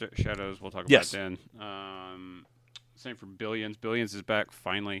Do in the Shadows. We'll talk about Yes. it then. Same for Billions. Billions is back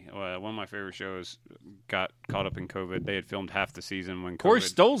finally. One of my favorite shows got caught up in COVID. They had filmed half the season when Corey COVID.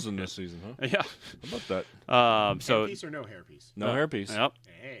 Stoll's in this season, huh? Yeah. How about that? So hairpiece or no hairpiece? No hairpiece. Yep.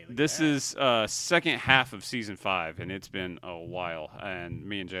 Hey, look at This that. is second half of season 5, and it's been a while. And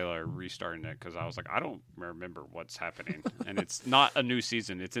me and Jayla are restarting it because I was like, I don't remember what's happening, and it's not a new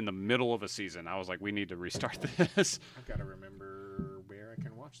season. It's in the middle of a season. I was like, we need to restart this. I've got to remember where I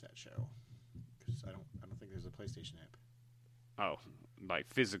can watch that show because I don't think there's a PlayStation app. Oh, like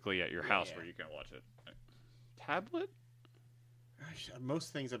physically at your house Yeah. where you can watch it. Tablet? Gosh,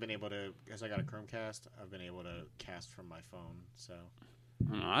 most things I've been able to, as I got a Chromecast, I've been able to cast from my phone. So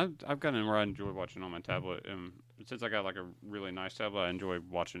I don't know. I've gotten where I enjoy watching on my tablet. And since I got like a really nice tablet, I enjoy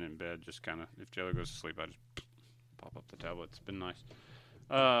watching it in bed. Just kind of, if Jayla goes to sleep, I just pop up the tablet. It's been nice.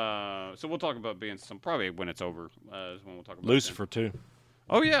 So we'll talk about being some, probably when it's over, is when we'll talk about Lucifer too. it.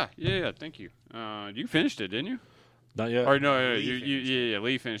 Oh, yeah. Thank you. You finished it, didn't you? Not yet. Or no, Lee finished it.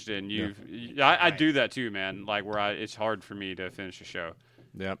 Lee finished it, and Yeah. I Right. do that too, man. Like where it's hard for me to finish a show.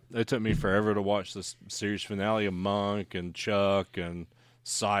 Yeah, it took me forever to watch this series finale of Monk and Chuck and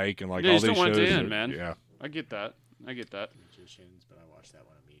Psych and like Yeah, you all still these went shows. to end, that- man. Yeah, I get that. Magicians, but I watched that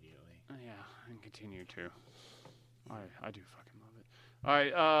one immediately. Yeah, and continue to. I do fucking love it. All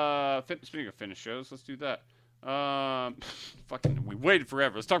right, speaking of finished shows, let's do that. Fucking, we waited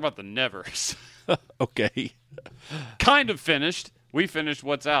forever. Let's talk about the Nevers. okay. Kind of finished. We finished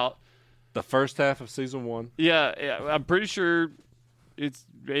what's out. The first half of season 1. Yeah, I'm pretty sure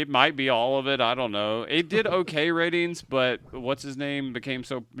it might be all of it. I don't know. It did okay ratings, but what's his name became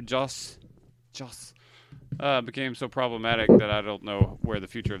so became so problematic that I don't know where the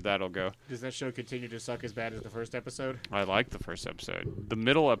future of that'll go. Does that show continue to suck as bad as the first episode? I like the first episode. The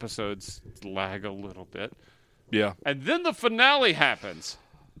middle episodes lag a little bit. Yeah. And then the finale happens.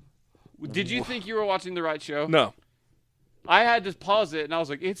 Did you think you were watching the right show? No. I had to pause it, and I was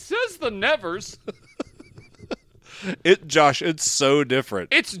like, it says the Nevers. Josh, it's so different.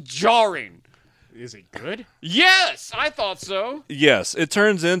 It's jarring. Is it good? Yes, I thought so. Yes, it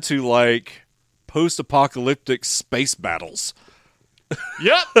turns into like post-apocalyptic space battles.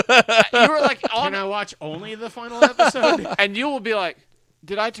 Yep. You were like Can on, I watch only the final episode? and you will be like,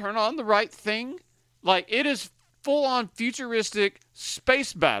 did I turn on the right thing? Like, it is full-on futuristic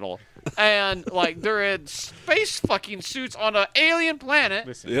space battle. And, like, they're in space fucking suits on an alien planet.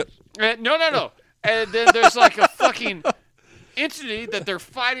 Listen, Yep. No. And then there's, like, a fucking entity that they're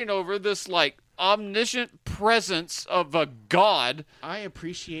fighting over, this, like, omniscient presence of a god. I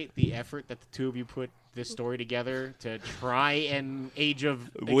appreciate the effort that the two of you put this story together to try and Age of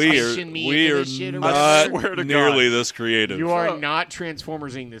Extinction me We into are this shit or not whatever. swear to nearly God. this creative. You are not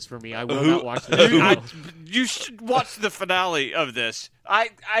Transformersing this for me. I will not watch this. You should watch the finale of this.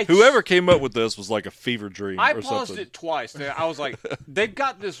 Whoever came up with this was like a fever dream I or paused something. it twice. I was like, they've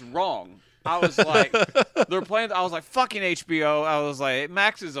got this wrong. I was like, they're playing. I was like, fucking HBO. I was like,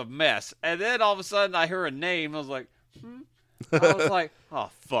 Max is a mess. And then all of a sudden, I hear a name. I was like, I was like, oh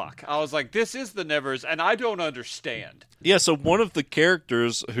fuck. I was like, this is the Nevers, and I don't understand. Yeah, so one of the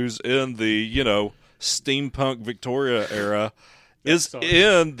characters who's in the, steampunk Victoria era is so-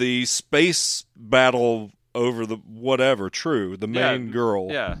 in the space battle over the whatever, True, the main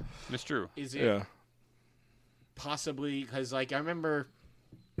girl. Yeah, Miss True. Is it Yeah. possibly because, like, I remember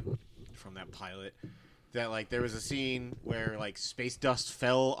from that pilot that, like, there was a scene where, like, space dust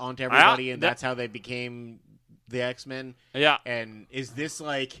fell onto everybody, and that- that's how they became the X-Men. Yeah. And is this,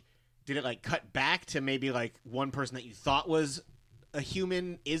 like, did it, like, cut back to maybe, like, one person that you thought was a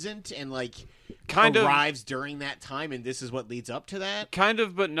human isn't, and, like, Kind of. arrives during that time, and this is what leads up to that? Kind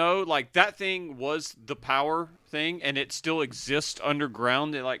of, but no. Like, that thing was the power thing, and it still exists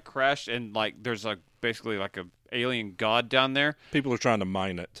underground. It, like, crashed, and, like, there's, like, basically, like, a alien god down there. People are trying to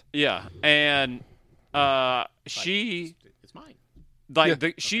mine it. Yeah. And she... It's mine.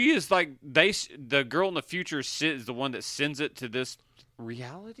 Like she is like the girl in the future is the one that sends it to this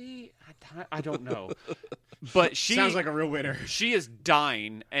reality. I don't know, but she Sounds like a real winner. she is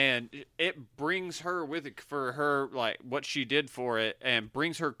dying, and it brings her with it for her, like what she did for it, and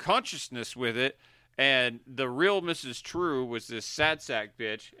brings her consciousness with it. And the real Mrs. True was this sad sack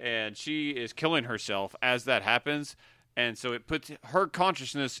bitch, and she is killing herself as that happens. And so it puts her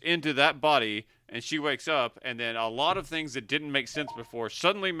consciousness into that body, and she wakes up, and then a lot of things that didn't make sense before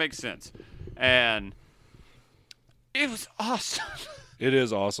suddenly make sense. And it was awesome. It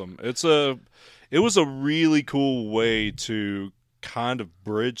is awesome. It was a really cool way to kind of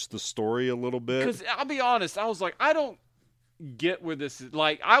bridge the story a little bit. Because I'll be honest, I was like, I don't get where this is.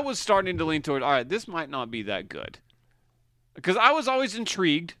 Like, I was starting to lean toward, all right, this might not be that good. because I was always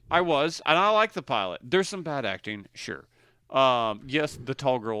intrigued. And I like the pilot. There's some bad acting, sure. Yes, the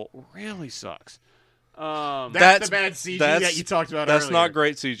tall girl really sucks. That's the bad CG that you talked about That's earlier. not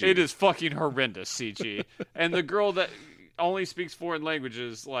great CG. It is fucking horrendous CG. And the girl that only speaks foreign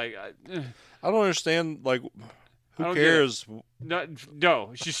languages, like, I don't understand. Like, I who don't get cares?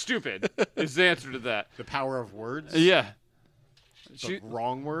 no, she's stupid. Is the answer to that? The power of words? Yeah. The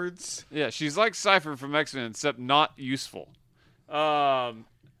wrong words? Yeah, she's like Cypher from X-Men, except not useful. I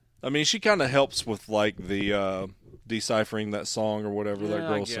mean, she kind of helps with like the deciphering that song or whatever that I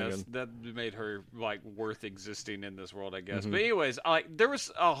girl's guess singing. that made her like worth existing in this world, I guess. But anyways, there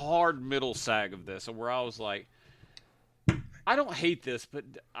was a hard middle sag of this, where I was like, I don't hate this, but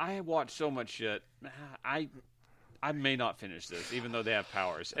I watch so much shit. I may not finish this, even though they have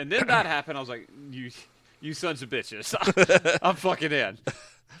powers. And then that happened. I was like, you sons of bitches, I'm fucking in.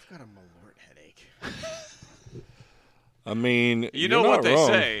 I've got a Malort headache. I mean, You know what they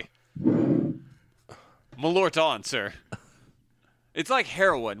say. Malort on, sir. It's like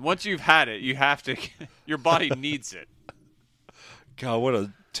heroin. Once you've had it, you have to. Your body needs it. God, what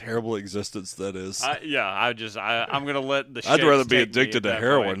a terrible existence that is. I'm gonna let the. I'd shakes rather be take me addicted at to that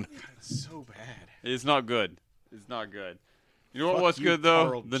heroin. point. It's so bad. It's not good. It's not good. You know what Fuck was you, good though?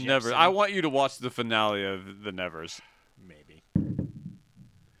 Carl The Jepsen. Nevers. I want you to watch the finale of The Nevers. Maybe.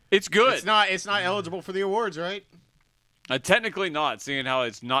 It's good. It's not eligible for the awards, right? Technically not, seeing how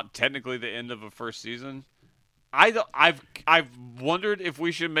it's not technically the end of a first season. I've wondered if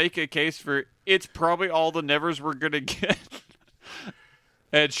we should make a case for it's probably all the Nevers we're gonna get,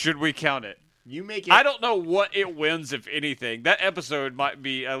 and should we count it? You make it. I don't know what it wins, if anything. That episode might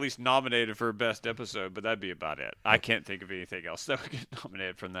be at least nominated for best episode, but that'd be about it. I can't think of anything else that would get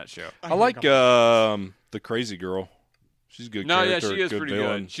nominated from that show. I like the crazy girl. She's a good. No, yeah, character, she is good pretty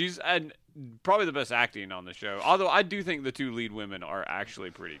villain. good. She's probably the best acting on the show. Although I do think the two lead women are actually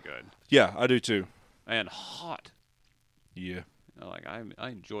pretty good Yeah, I do too. and hot. Yeah. Like I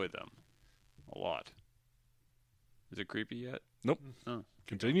enjoy them a lot. Is it creepy yet? Nope. Oh,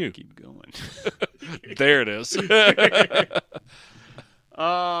 Continue. keep going. There it is.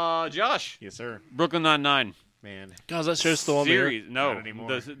 Josh, Yes, sir. Brooklyn Nine-Nine God, is that show still on the air? series. No, Not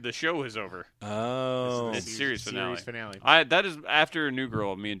anymore. the show is over. Oh. It's series finale. finale. That is after New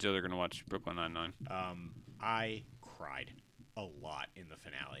Girl. Me and Jill are gonna watch Brooklyn Nine-Nine. I cried a lot in the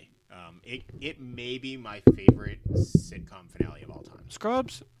finale. It may be my favorite sitcom finale of all time.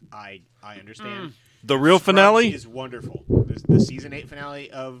 Scrubs. I understand. The real Scrubs finale? is wonderful. The season 8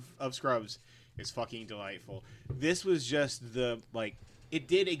 finale of Scrubs is fucking delightful. This was just it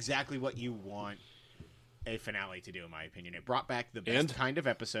did exactly what you want a finale to do, in my opinion. It brought back the best kind of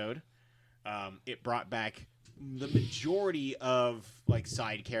episode. It brought back the majority of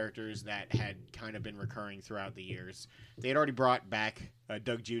side characters that had kind of been recurring throughout the years. They had already brought back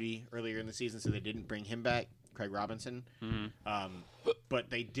Doug Judy earlier in the season, so they didn't bring him back, Craig Robinson. But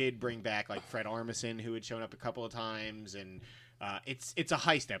they did bring back Fred Armisen, who had shown up a couple of times, and it's a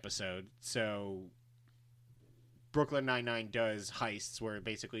heist episode. So Brooklyn Nine-Nine does heists where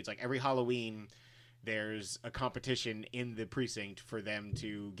basically it's every Halloween there's a competition in the precinct for them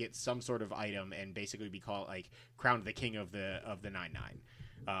to get some sort of item and basically be called crowned the king of the Nine-Nine.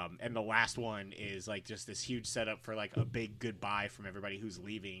 And the last one is just this huge setup for a big goodbye from everybody who's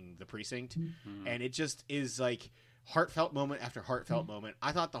leaving the precinct. And it just is heartfelt moment after heartfelt moment.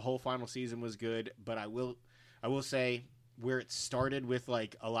 I thought the whole final season was good, but I will say where it started with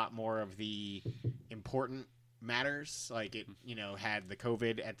a lot more of the important matters, it had the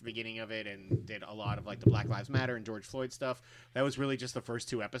COVID at the beginning of it and did a lot of the Black Lives Matter and George Floyd stuff. That was really just the first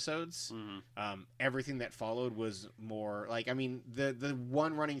 2 episodes. Everything that followed was more the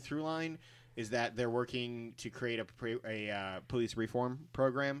one running through line is that they're working to create a police reform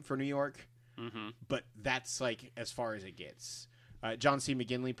program for New York. But that's as far as it gets. John C.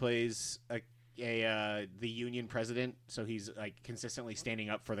 McGinley plays the union president, so he's consistently standing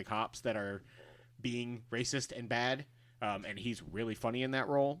up for the cops that are being racist and bad, and he's really funny in that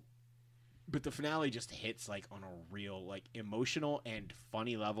role. But the finale just hits on a real emotional and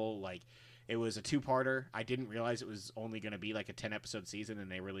funny level. It was a 2-parter. I didn't realize it was only going to be a 10-episode season,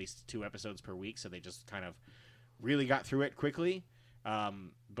 and they released 2 episodes per week, so they just kind of really got through it quickly.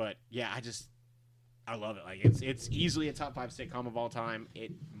 But yeah, I love it. It's easily a top 5 sitcom of all time.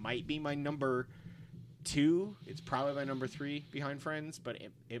 It might be my number 2. It's probably my number 3 behind Friends, but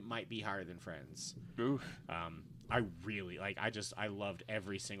it might be higher than Friends. Oof. I really I loved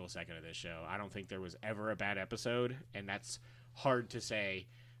every single second of this show. I don't think there was ever a bad episode, and that's hard to say.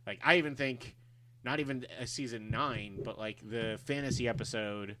 I even think not even a season 9, but the fantasy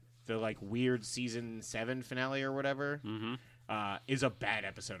episode the like weird season 7 finale or whatever, is a bad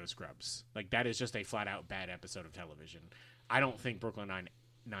episode of Scrubs. Like that is just a flat out bad episode of television. I don't think Brooklyn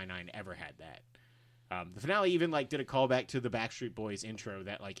Nine-Nine ever had that. The finale even like did a callback to the Backstreet Boys intro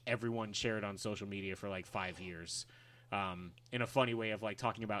that like everyone shared on social media for like 5 years, in a funny way of like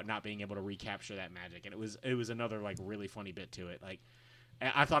talking about not being able to recapture that magic, and it was another like really funny bit to it. Like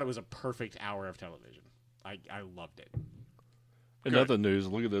I thought it was a perfect hour of television. I loved it. In other news,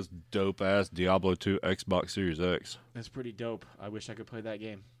 look at this dope ass Diablo 2 Xbox Series X. That's pretty dope. I wish I could play that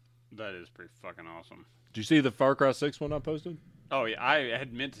game. That is pretty fucking awesome. Did you see the Far Cry 6 one I posted? Oh yeah, I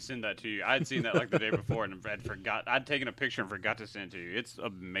had meant to send that to you. I had seen that like the day before and I'd forgot. I'd taken a picture and forgot to send it to you. It's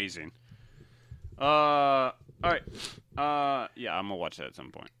amazing. All right. Yeah, I'm gonna watch that at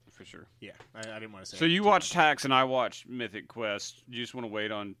some point for sure. Yeah, I didn't want to say. So you watched Hacks and I watched Mythic Quest. You just want to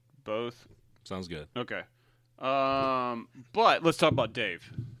wait on both? Sounds good. Okay. But let's talk about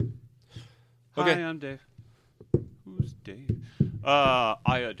Dave. Okay. Hi, I'm Dave. Who's Dave?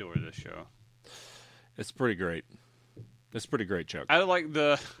 I adore this show. It's pretty great. It's pretty great, Chuck. I like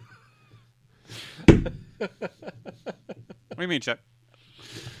the. What do you mean, Chuck?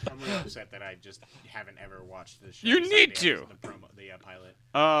 I'm really upset that I just haven't ever watched this show. You besides need the to. episode- the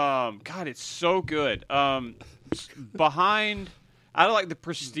pilot. God, it's so good. Behind, I like the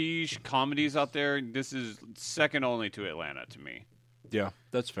prestige comedies out there. This is second only to Atlanta to me. Yeah,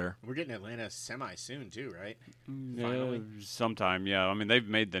 that's fair. We're getting Atlanta semi soon too, right? Finally. Sometime, yeah. I mean, they've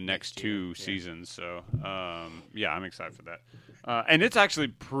made the next year, two yeah. seasons, so yeah, I'm excited for that. And it's actually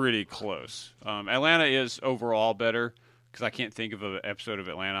pretty close. Atlanta is overall better because I can't think of an episode of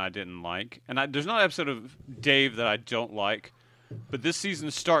Atlanta I didn't like, and there's not an episode of Dave that I don't like. But this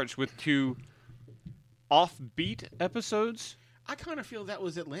season starts with 2 offbeat episodes. I kind of feel that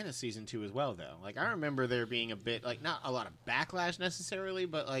was Atlanta season 2 as well, though. Like I remember there being a bit like not a lot of backlash necessarily,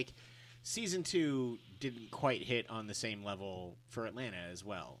 but like season 2 didn't quite hit on the same level for Atlanta as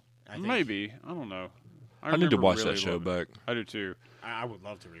well. I think. Maybe, I don't know. I need to remember watch really that show loving it. back. I do too. I would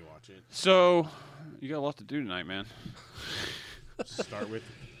love to rewatch it. So you got a lot to do tonight, man. Start with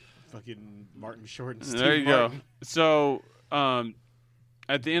fucking Martin Short and Steve There you Martin. go. So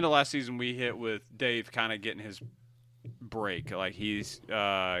at the end of last season, we hit with Dave kind of getting his break. Like he's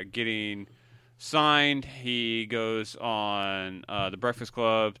getting signed. He goes on the Breakfast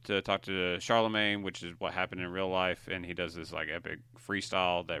Club to talk to Charlemagne, which is what happened in real life, and he does this like epic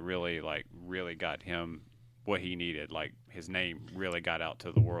freestyle that really got him what he needed. Like his name really got out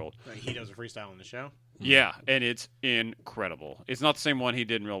to the world. Like, he does a freestyle in the show. Yeah, and it's incredible. It's not the same one he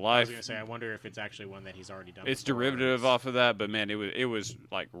did in real I was life. gonna say, I wonder if it's actually one that he's already done. It's before, or derivative it's- off of that, but man, it was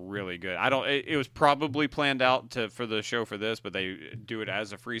like really good. It was probably planned out for the show for this, but they do it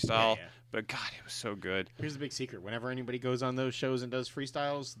as a freestyle. Yeah. But God, it was so good. Here's the big secret: whenever anybody goes on those shows and does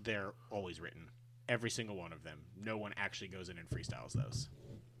freestyles, they're always written. Every single one of them. No one actually goes in and freestyles those.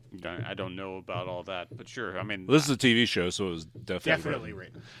 I don't know about all that, but sure. I mean, Well, this is a TV show, so it was Definitely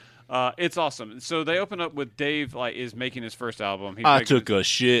written. it's awesome. So they open up with Dave is making his first album. He's I making took a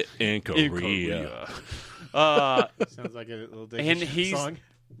shit in Korea. in Korea. Sounds like a little And Dickie he's song.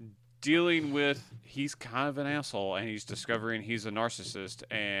 dealing with he's kind of an asshole, and he's discovering he's a narcissist,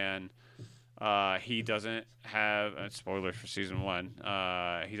 and he doesn't have spoilers for season 1.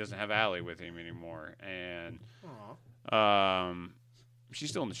 He doesn't have Allie with him anymore, and Aw. she's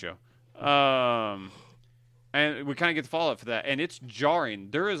still in the show. And we kind of get the fallout for that, and it's jarring.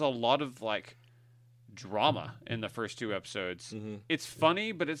 There is a lot of like drama in the first 2 episodes. Mm-hmm. It's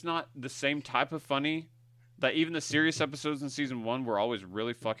funny, but it's not the same type of funny. That even the serious episodes in season 1 were always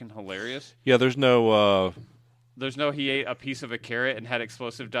really fucking hilarious. Yeah, there's no There's no he ate a piece of a carrot and had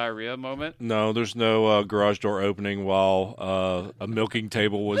explosive diarrhea moment. there's no garage door opening while a milking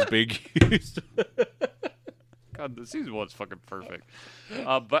table was being used. God, the season 1's fucking perfect.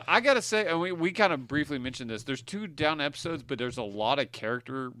 But I gotta say, and we kind of briefly mentioned this. There's 2 down episodes, but there's a lot of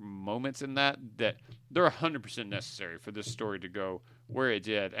character moments in that they're 100% necessary for this story to go where it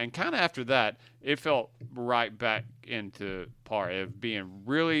did. And kind of after that, it felt right back into par of being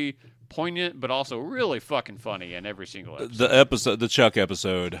really poignant, but also really fucking funny in every single episode. The Chuck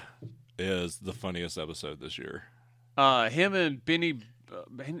episode is the funniest episode this year. Him and Benny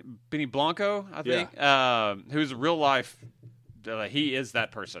Blanco, I think, who's a real life. He is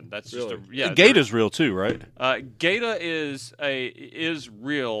that person. That's just Gata's real too, right? Gata is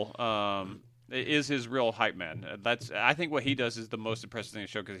real. Is his real hype man. I think what he does is the most impressive thing in the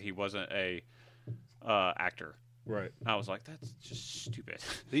show because he wasn't a actor. Right. I was like, that's just stupid.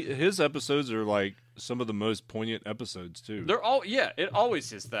 His episodes are like some of the most poignant episodes too. They're all it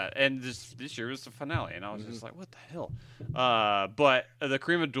always is that, and this year was the finale, and I was just like, what the hell? But the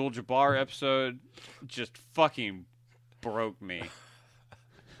Kareem Abdul-Jabbar episode just fucking broke me,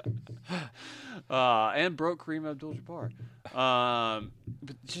 and broke Kareem Abdul-Jabbar.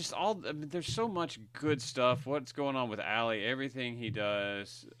 But just there's so much good stuff. What's going on with Ali? Everything he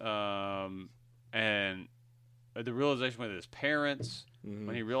does, and the realization with his parents.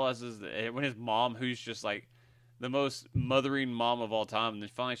 When he realizes that when his mom, who's just like the most mothering mom of all time, and then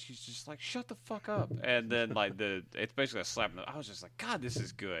finally she's just like, shut the fuck up. And then like it's basically a slap. I was just like, God, this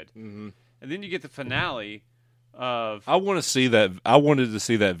is good. Mm-hmm. And then you get the finale of. I want to see that. I wanted to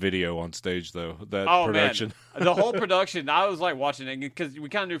see that video on stage though. That production. Man. The whole production. I was like watching it because we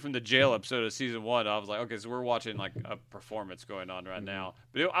kind of knew from the jail episode of season 1. I was like, okay, so we're watching like a performance going on right now.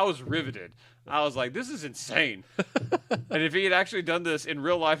 But I was riveted. I was like, this is insane. And if he had actually done this in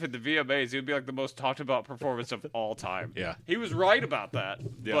real life at the VMAs, it would be like the most talked about performance of all time. Yeah, he was right about that.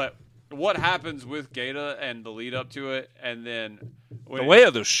 Yeah. But what happens with Gaeta and the lead up to it, and then the way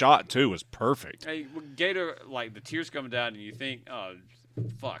it was shot too was perfect. Gaeta, like the tears coming down, and you think, oh,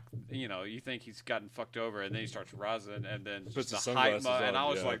 fuck, you think he's gotten fucked over, and then he starts rising, and then puts just the hype, and I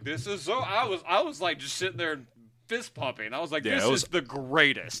was like, this is so. I was like just sitting there fist pumping. I was like, this is the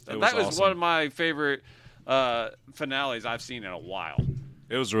greatest. And that was awesome. one of my favorite finales I've seen in a while.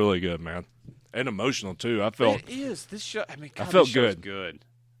 It was really good, man, and emotional too. I felt it is this show. I mean, God, I felt this show's good. Good.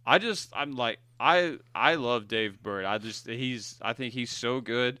 I'm like I love Dave Bird. I think he's so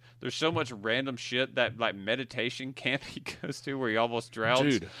good. There's so much random shit that like meditation camp he goes to where he almost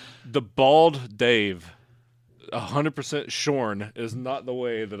drowns. Dude, the bald Dave, 100% shorn is not the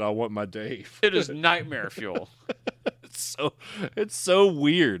way that I want my Dave. It is nightmare fuel. It's so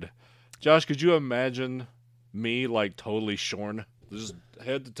weird. Josh, could you imagine me like totally shorn, just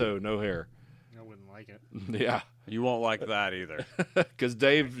head to toe, no hair? I wouldn't like it. Yeah. You won't like that either. Because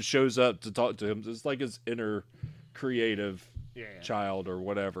Dave shows up to talk to him. It's like his inner creative child or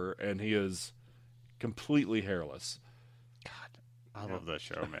whatever, and he is completely hairless. God, I love that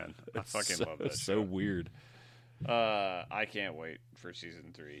show, man. I fucking love that show. It's so weird. I can't wait for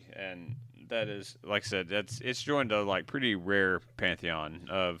season 3, and that is, like I said, it's joined a like pretty rare pantheon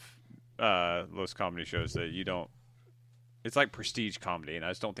of those comedy shows that you don't. It's like prestige comedy, and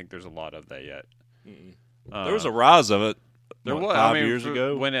I just don't think there's a lot of that yet. There was a rise of it. There was 5 years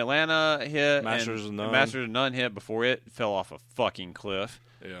ago when Atlanta hit, Masters and of None. Masters of None hit before it fell off a fucking cliff.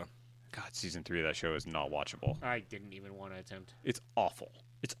 Yeah. God, season 3 of that show is not watchable. I didn't even want to attempt. It's awful.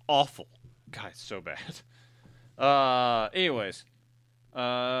 It's awful. God, it's so bad. Anyways,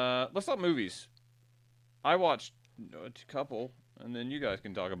 let's talk movies. I watched a couple, and then you guys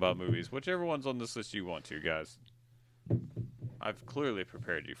can talk about movies. Whichever one's on this list you want to, guys. I've clearly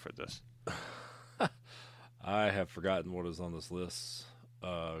prepared you for this. I have forgotten what is on this list.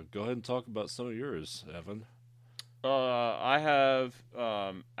 Go ahead and talk about some of yours, Evan. I have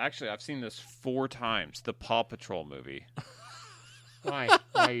actually I've seen this 4 times. The Paw Patrol movie. Why?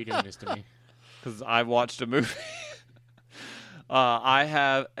 Why are you doing this to me? Because I watched a movie. I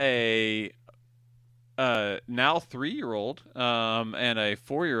have a now 3-year-old and a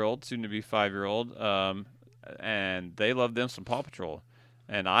 4-year-old, soon to be 5-year-old, and they love them some Paw Patrol,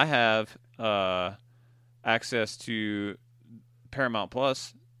 and I have access to Paramount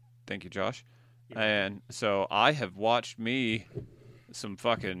Plus. Thank you, Josh. Yeah. And so I have watched me some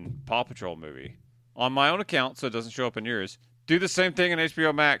fucking Paw Patrol movie on my own account, so it doesn't show up in yours. Do the same thing in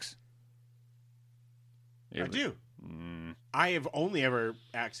HBO Max. I do. I have only ever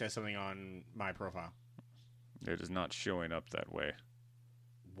accessed something on my profile. It is not showing up that way.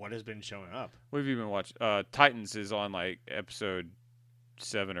 What has been showing up? What have you been watching? Titans is on like episode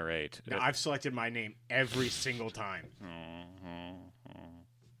 7 or 8. Now, I've selected my name every single time.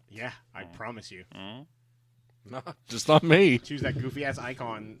 Yeah, I promise you. No, just not me. Choose that goofy ass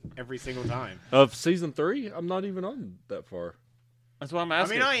icon every single time. Of season 3, I'm not even on that far. That's what I'm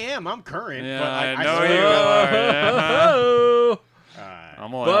asking. I mean, I am. I'm current. Yeah, but I know you are.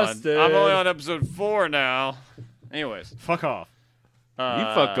 I'm only on episode 4 now. Anyways, fuck off. You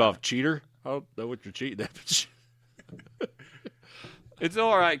fuck off, cheater. I don't know what you're cheating at. It's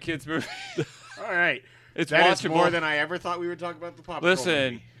all right, kids movie. All right. It's that is watchable. more than I ever thought we would talk about the Paw Patrol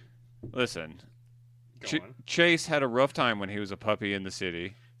movie. Listen. Go on. Chase had a rough time when he was a puppy in the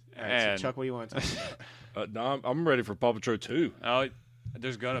city. All right, so Chuck, what do you want to talk about? No, I'm ready for Paw Patrol 2. Oh,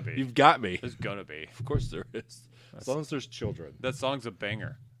 there's gonna be. You've got me. There's gonna be. Of course there is. As long as there's children. That song's a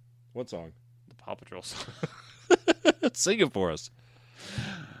banger. What song? The Paw Patrol song. Sing it for us.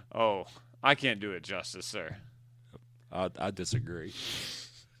 Oh, I can't do it justice, sir. I disagree.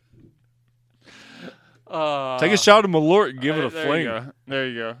 Uh, Take a shot at Malort and give it a there fling. You go. There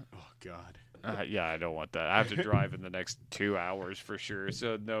you go. Oh God. Yeah, I don't want that. I have to drive in the next 2 hours for sure.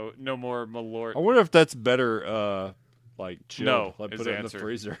 So no more Malort. I wonder if that's better, like chilled. No, like is put the it in answer. the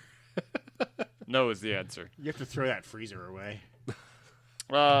freezer. No is the answer. You have to throw that freezer away.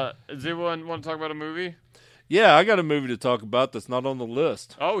 Does anyone want to talk about a movie? Yeah, I got a movie to talk about that's not on the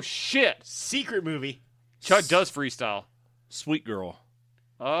list. Oh shit! Secret movie. Chuck does freestyle. Sweet Girl.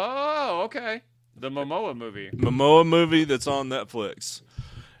 Oh, okay. The Momoa movie. Momoa movie that's on Netflix.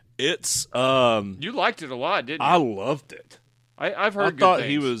 It's You liked it a lot, didn't you? I loved it. I've heard. I good thought things.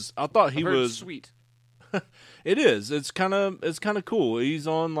 he was. I thought he I've heard was sweet. It is. It's kind of cool. He's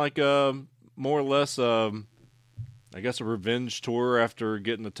on like a more or less, I guess, a revenge tour after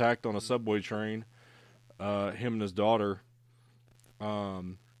getting attacked on a subway train. Him and his daughter. Are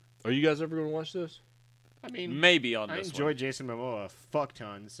you guys ever going to watch this? I mean, Maybe on I this enjoy one. Jason Momoa a fuck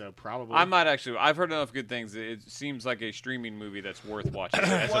ton, so probably. I might actually. I've heard enough good things. It seems like a streaming movie that's worth watching,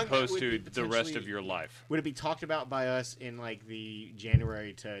 as One that opposed would to be the rest potentially- of your life. Would it be talked about by us in like the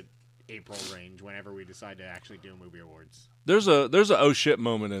January to April range whenever we decide to actually do movie awards? There's a oh shit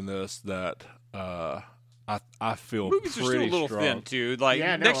moment in this that I feel Movies are pretty still a little strong. thin too. Like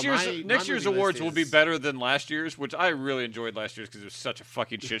Yeah, no, next year's my next year's movie awards list will be is- better than last year's, which I really enjoyed last year's because it was such a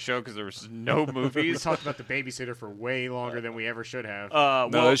fucking shit show because there was no We movies. talked about The Babysitter for way longer than we ever should have. No,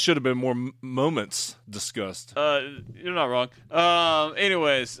 Well, there should have been more moments discussed. you're not wrong.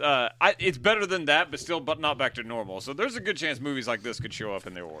 Anyways, it's better than that, but not back to normal. So there's a good chance movies like this could show up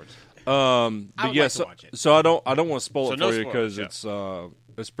in the awards. I But would yeah, like to so, watch it. so I don't want to spoil So it no for you spoilers, because yeah.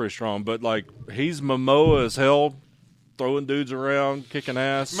 it's pretty strong. But like he's Momoa as hell, throwing dudes around, kicking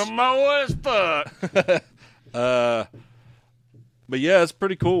ass. Momoa as fuck. But yeah, it's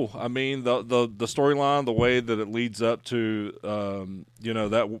pretty cool. I mean, the storyline, the way that it leads up to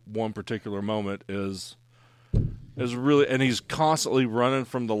that one particular moment is really, and he's constantly running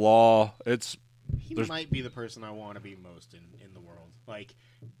from the law. He might be the person I want to be most in the world. Like,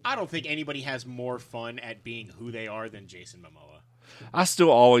 I don't think anybody has more fun at being who they are than Jason Momoa. I still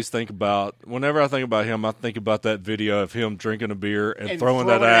always think about, whenever I think about him, I think about that video of him drinking a beer and throwing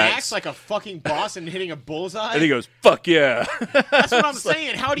that an axe. like a fucking boss and hitting a bullseye. And he goes, "Fuck yeah!" That's what I'm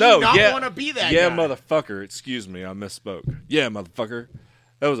saying. How do you not want to be that yeah, guy? motherfucker. Excuse me, I misspoke. Yeah, motherfucker.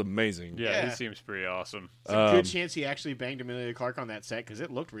 That was amazing. Yeah, Yeah. he seems pretty awesome. It's a good chance he actually banged Emilia Clarke on that set because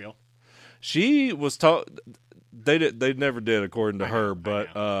it looked real. She was taught. They never did, according to her, but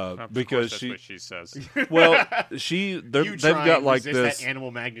Of course, because that's she, what she says. well, You they've try got and like resist this. that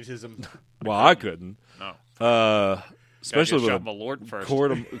animal magnetism. Well, I couldn't, No, especially shot with a Malort first.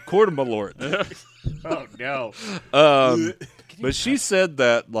 quart of Malort. Oh no! But she said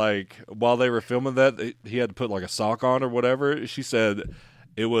that, like, while they were filming that, he had to put like a sock on or whatever. She said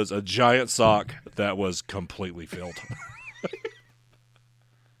it was a giant sock that was completely filled.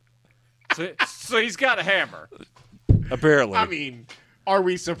 So he's got a hammer. Apparently, I mean, are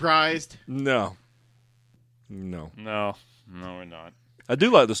we surprised? no. No, we're not. I do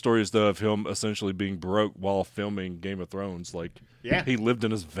like the stories though of him essentially being broke while filming Game of Thrones. Like, Yeah. he lived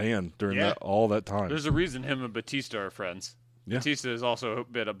in his van during Yeah. all that time. There's a reason him and Batista are friends. Yeah. Batista has also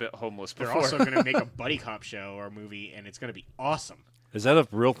been a bit homeless They're before. also going to make a buddy cop show or movie, and it's going to be awesome. Is that a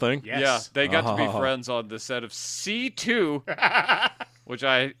real thing? Yes. Yeah, they got to be Oh. friends on the set of C2, which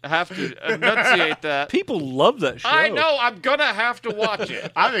I have to enunciate that. People love that show. I know, I'm gonna have to watch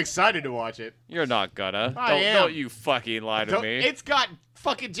it. I'm excited to watch it. You're not gonna. I am. Don't you fucking lie to me. It's got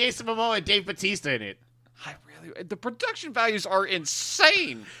fucking Jason Momoa and Dave Bautista in it. The production values are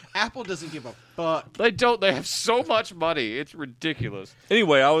insane. Apple doesn't give a fuck. They don't. They have so much money. It's ridiculous.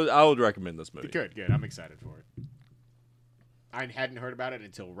 Anyway, I would recommend this movie. Good. I'm excited for it. I hadn't heard about it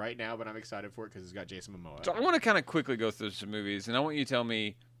until right now, but I'm excited for it because it's got Jason Momoa. So I want to kind of quickly go through some movies, and I want you to tell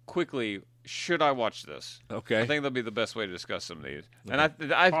me quickly, should I watch this? Okay. I think that'll be the best way to discuss some of these. And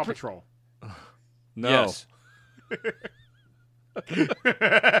I Paw Patrol. No. Yes.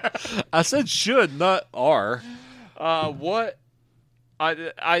 I said should, not are. What?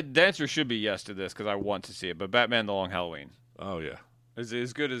 The answer should be yes to this because I want to see it. But Batman: The Long Halloween Oh yeah. is it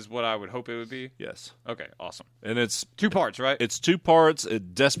as good as what I would hope it would be? Yes. Okay, awesome. And it's 2 parts, right? It's 2 parts.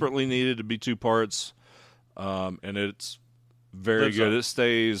 It desperately needed to be 2 parts, and it's very Lives good. up. It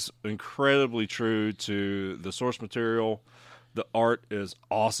stays incredibly true to the source material. The art is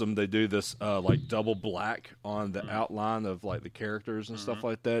awesome. They do this like double black on the outline of like the characters and stuff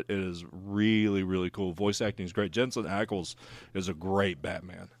like that. It is really, really cool. Voice acting is great. Jensen Ackles is a great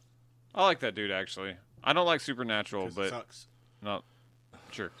Batman. I like that dude actually. I don't like Supernatural, It but sucks. no,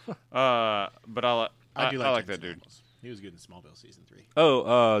 sure. But I do like like that Jensen dude. He was good in Smallville season 3.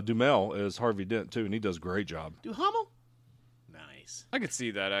 Oh, Dumel is Harvey Dent too, and he does a great job. Duhamel? Nice. I could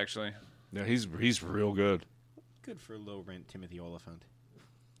see that actually. Yeah, he's real good. Good for low rent Timothy Oliphant.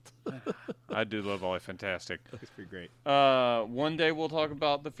 I do love Ollie Fantastic. It's pretty great. One day we'll talk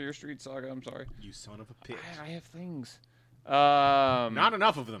about the Fear Street Saga. I'm sorry. You son of a bitch. I have things. Not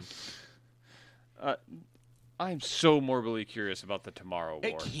enough of them. I'm so morbidly curious about the Tomorrow War.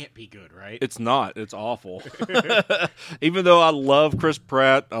 It can't be good, right? It's not. It's awful. Even though I love Chris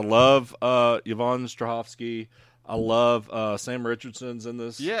Pratt, I love Yvonne Strahovski, I love Sam Richardson's in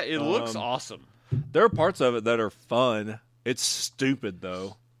this. Yeah, it looks awesome. There are parts of it that are fun. It's stupid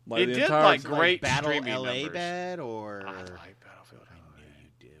though. It the did entire, like great Battle streaming LA numbers. bad or I like Battlefield. I knew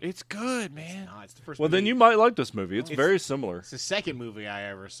you did. It's good, man. No, it's the first Well, movie. then you might like this movie. It's It's- very similar. It's the second movie I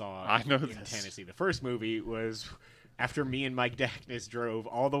ever saw I know in this. Tennessee. The first movie was after me and Mike Dackness drove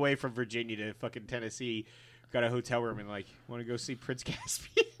all the way from Virginia to fucking Tennessee, got a hotel room and like, want to go see Prince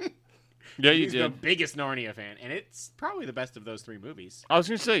Caspian? Yeah, you He's the did. biggest Narnia fan, and it's probably the best of those 3 movies. I was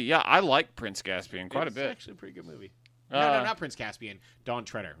gonna say, yeah, I like Prince Caspian quite a It's bit. actually a pretty good movie. No, Uh, not Prince Caspian. Dawn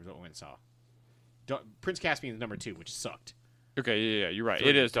Treader was what we went and saw. Prince Caspian is number 2, which sucked. Okay, yeah, you're right. Third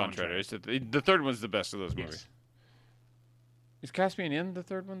It is is Dawn Dawn Treader. Treader. It's the third one's the best of those Yes. movies. Is Caspian in the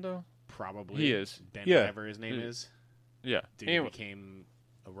third one though? Probably. He is. Ben, Yeah. whatever his name Yeah. is. Yeah. Dude Anyway, became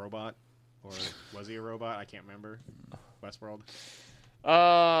a robot, or was he a robot? I can't remember. Westworld.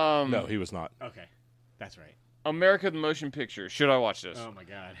 No, he was not. Okay, that's right. America the Motion Picture. Should I watch this? Oh my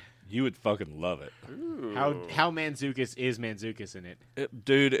god, You would fucking love it. Ooh. how Mantzoukas is Mantzoukas in it?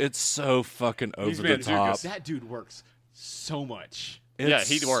 Dude, it's so fucking over He's the Mantzoukas. top. That dude works so much. Yeah, It's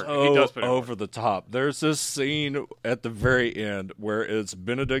he'd work. He so does put in over the top. There's this scene at the very end where it's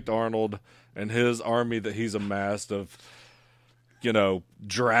Benedict Arnold and his army that he's amassed of,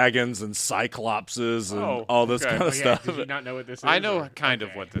 dragons and cyclopses and Oh, all this okay. kind Oh, of yeah, stuff. did you not know what this is? I know or- kind of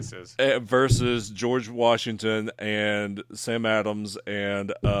okay. what this is. Versus George Washington and Sam Adams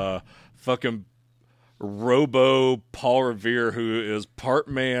and fucking Robo Paul Revere, who is part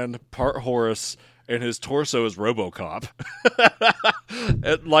man, part horse, and his torso is RoboCop.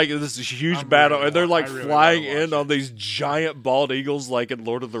 And, like this huge I'm battle, really and they're wa- like I really flying wanna watch in on these giant bald eagles, like in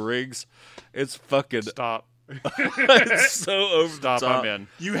Lord of the Rings. It's fucking. Stop. It's so over Stop. the top. I'm in.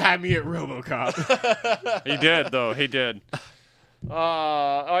 You had me at RoboCop. He did though. He did.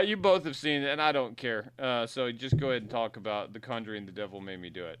 You both have seen it, and I don't care. So just go ahead and talk about The Conjuring. The Devil Made Me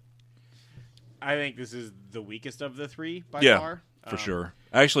Do It. I think this is the weakest of the 3 by Yeah, far. for sure.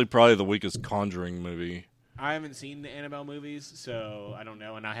 Actually, probably the weakest Conjuring movie. I haven't seen the Annabelle movies, so I don't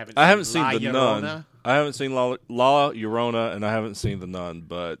know, and I haven't seen La the Llorona. Nun. I haven't seen La Llorona, and I haven't seen the Nun.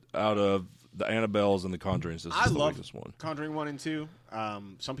 But out of the Annabelles and the Conjurings, this I is the love weakest one. Conjuring 1 and 2.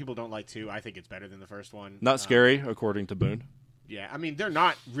 Some people don't like 2. I think it's better than the first one. Not scary, according to Boone. Yeah, I mean, they're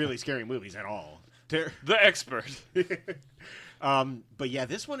not really scary movies at all. They're, The expert. but yeah,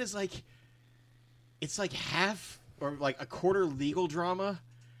 this one is like, it's like half or like a quarter legal drama,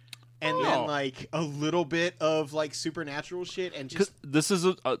 and Oh. then like a little bit of like supernatural shit, and just This is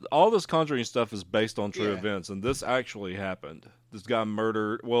all this Conjuring stuff is based on true Yeah. events, and this actually happened. This guy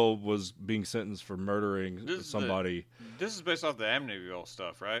was being sentenced for murdering This is somebody. This is based off the Amityville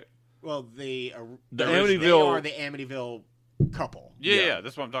stuff, right? well, they The they Amityville- are the Amityville couple. Yeah,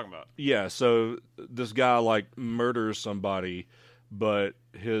 that's what I'm talking about. Yeah, so this guy like murders somebody, but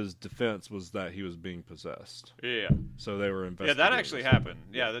his defense was that he was being possessed. Yeah. So they were Yeah, investigating. that actually happened.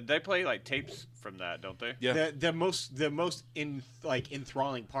 Yeah, they play like tapes from that, don't they? Yeah. The most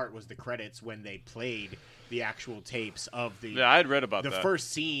enthralling part was the credits when they played the actual tapes of the Yeah, I had read about the that.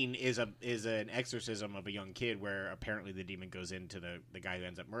 first scene is an exorcism of a young kid where apparently the demon goes into the guy who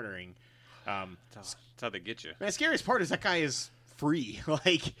ends up murdering. That's how they get you. Man, the scariest part is that guy is free.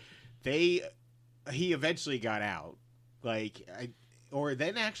 Like he eventually got out. Like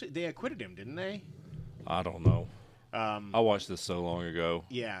they acquitted him, didn't they? I don't know. I watched this so long ago.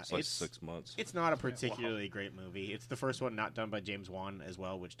 Yeah, It's like 6 months. It's not a particularly great movie. It's the first one not done by James Wan as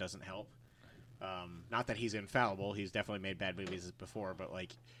well, which doesn't help. Not that he's infallible. He's definitely made bad movies before, but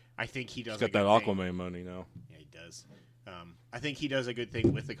like I think he does. He's got a that good thing. Aquaman money now. Yeah, he does. I think he does a good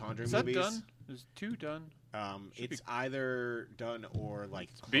thing with the Conjuring Is that movies. done? Is 2 done? It's either done or like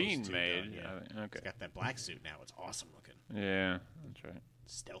close Being to made. done, yeah. I think. It's got that black suit now. It's awesome looking. Yeah, that's right.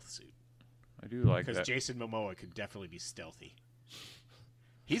 Stealth suit. I do like Because that. Jason Momoa could definitely be stealthy.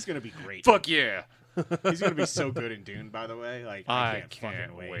 He's gonna be great. Fuck yeah! He's gonna be so good in Dune. By the way, like I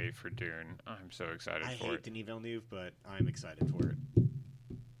can't fucking wait for Dune. I'm so excited I for hate it. Denis Villeneuve, but I'm excited for it.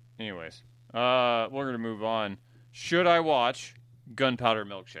 Anyways, we're gonna move on. Should I watch Gunpowder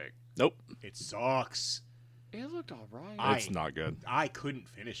Milkshake? Nope. It sucks. It looked all right. It's not good. I couldn't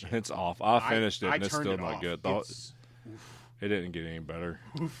finish it. It's off. I finished it, I and it's turned still it not off. good. It's- It didn't get any better.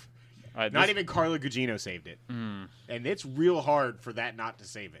 All right, Not this- even Carla Gugino saved it. And it's real hard for that not to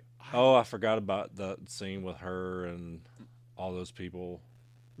save it. Oh, I forgot about the scene with her and all those people.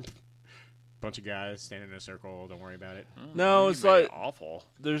 Bunch of guys standing in a circle. Don't worry about it. No, you it's made like it awful.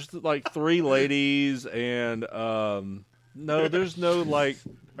 there's like 3 ladies, and no, there's no like.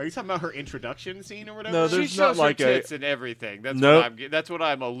 Are you talking about her introduction scene or whatever? No, She there's shows not her like a- tits and everything. Nope. That's what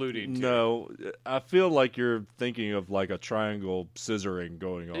I'm alluding to. No, I feel like you're thinking of like a triangle scissoring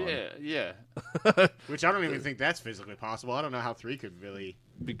going on. Yeah. Which I don't even think that's physically possible. I don't know how 3 could really.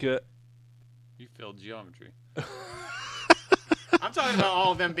 Because You failed geometry. I'm talking about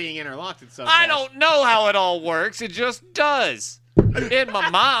all of them being interlocked and stuff. I don't know how it all works. It just does. In my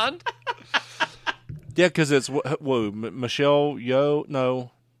mind. yeah, because it's Michelle Yeoh.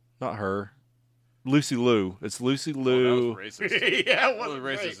 No, not her. Lucy Liu. It's Lucy Liu. Oh, that was racist. Yeah, That it was wasn't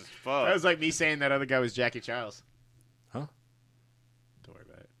racist great. as fuck. That was like me saying that other guy was Jackie Childs. Huh? Don't worry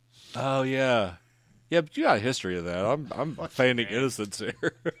about it. Oh yeah, yeah. But you got a history of that. I'm Fuck you, feigning man. innocence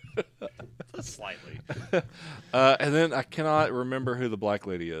here. Slightly. And then I cannot remember who the black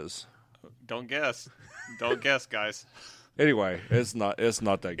lady is. Don't guess. Don't guess, guys. Anyway, it's not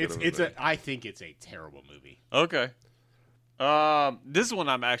that good. I think it's a terrible movie. Okay. This is one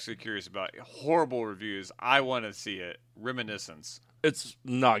I'm actually curious about. Horrible reviews. I want to see it. Reminiscence. It's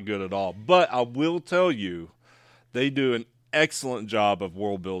not good at all. But I will tell you, they do an excellent job of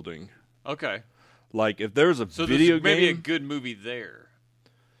world building. Okay. Like if there's a So video there's maybe a game, good movie there.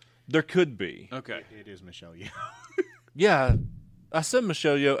 there could be. Okay. It is Michelle Yeoh. Yeah, I said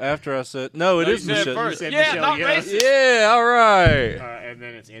Michelle Yeoh after I said no. It No, is you said it Michelle. first. said Yeah, Michelle not Yeoh. racist. Yeah, all right. And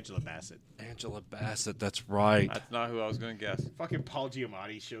then it's Angela Bassett. Angela Bassett. That's right. That's not who I was going to guess. Fucking Paul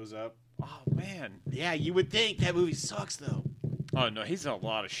Giamatti shows up. Oh, man. Yeah, you would think that movie sucks though. Oh, no. He's in a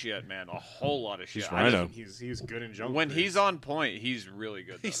lot of shit, man. A whole lot of shit. He's I Rhino. just- He was good in Jungle When Cruise. he's on point, he's really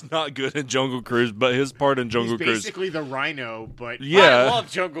good. Though. He's not good in Jungle Cruise, but his part in Jungle He's Cruise. basically the Rhino, but Yeah. I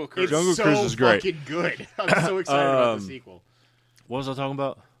love Jungle Cruise. it's Jungle so Cruise is great. fucking good. I'm so excited about the sequel. What was I talking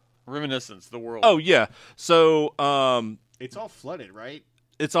about? Reminiscence, the world. Oh yeah. So It's all flooded, right?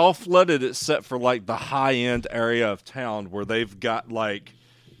 it's all flooded except for like the high end area of town where they've got like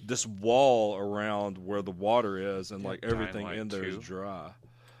this wall around where the water is, and like everything Dying Light in there is 2. dry.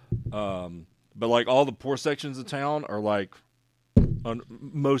 But like all the poor sections of town are like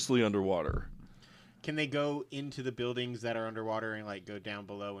mostly underwater. Can they go into the buildings that are underwater and like go down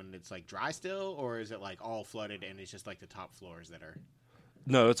below and it's like dry still, or is it like all flooded and it's just like the top floors that are?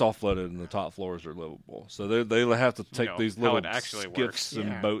 No, it's all flooded, and the top floors are livable. So they have to take know, these how little it actually skiffs works. and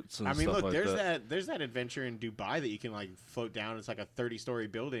Yeah. boats and I mean, stuff look, like there's that. there's that adventure in Dubai that you can like float down. It's like a 30-story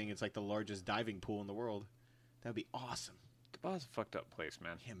building. It's like the largest diving pool in the world. That'd be awesome. Dubai's a fucked up place,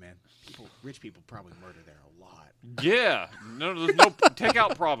 man. Yeah, man. Rich people probably murder there a lot. Yeah. No, there's no take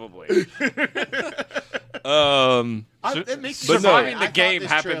out probably. It makes me Surviving I the thought game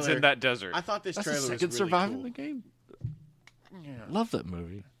this happens trailer- in that desert. I thought this That's the trailer was second really surviving cool. the game. Yeah. Love that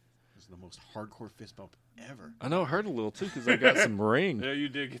movie. It's the most hardcore fist bump ever. I know it hurt a little too because I got some ring. Yeah, you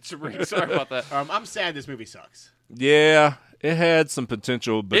did get some rings. Sorry about that. I'm sad this movie sucks. Yeah, it had some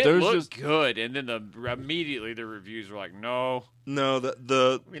potential, but It there's looked just good, and then immediately the reviews were like, "No." no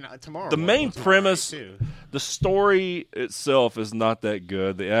the I mean, tomorrow. The main looks alright, premise- too. the story itself is not that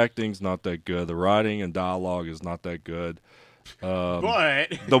good. The acting's not that good. The writing and dialogue is not that good. But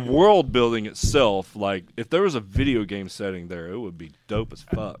The world building itself, like if there was a video game setting there, it would be dope as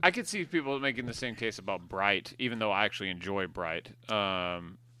fuck. I could see people making the same case about Bright, even though I actually enjoy Bright.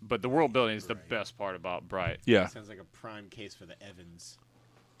 But the world building is the best part about Bright. Yeah, sounds like a prime case for the Evans.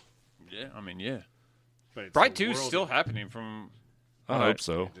 Yeah, I mean, yeah. But it's Bright the 2 is world still of- happening from. I hope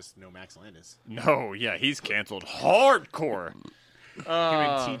so. Just no Max Landis. No, yeah, he's canceled hardcore. Him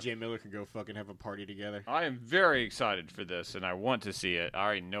and TJ Miller can go fucking have a party together. I am very excited for this, and I want to see it. I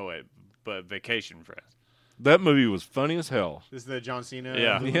already know it, but Vacation Friends. That movie was funny as hell. This is the John Cena.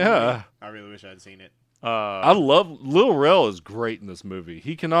 Yeah. movie? Yeah. I really wish I'd seen it. I love Lil Rel is great in this movie.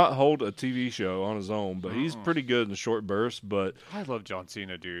 He cannot hold a TV show on his own, but he's pretty good in short bursts. But I love John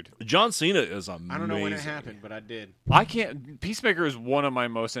Cena, dude. John Cena is amazing. I don't know when it happened, but I did. I can't. Peacemaker is one of my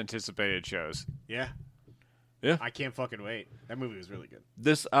most anticipated shows. Yeah. Yeah. I can't fucking wait. That movie was really good.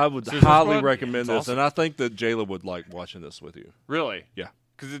 This I would Suicide highly Squad? recommend It's this, awesome. and I think that Jayla would like watching this with you. Really? Yeah.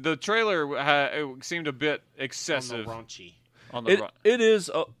 Because the trailer it seemed a bit On excessive the raunchy. on the. It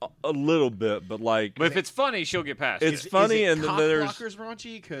is a little bit, but like But if it's funny, she'll get past It's it. funny, is it and then cock there's blockers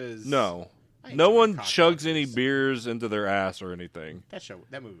raunchy? Because no. I No enjoyed one Cock chugs any Blockers. beers into their ass or anything.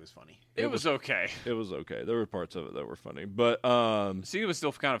 That movie was funny. It was okay. It was okay. There were parts of it that were funny, but See, he was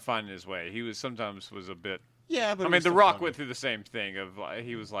still kind of finding his way. He was sometimes a bit. Yeah, but I it mean, was The still Rock funny. went through the same thing of like,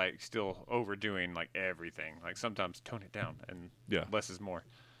 he was like still overdoing like everything. Like sometimes tone it down and Yeah. less is more.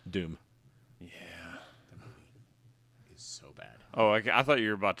 Doom. Yeah. It's so bad. Oh, I thought you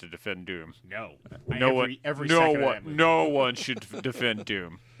were about to defend Doom. No, no every second of that one, movie. no one should defend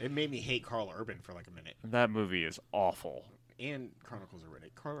Doom. It made me hate Carl Urban for like a minute. That movie is awful. And Chronicles of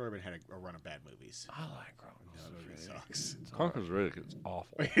Riddick. Carl Urban had a run of bad movies. I like Chronicles. That movie sucks. Chronicles of Riddick is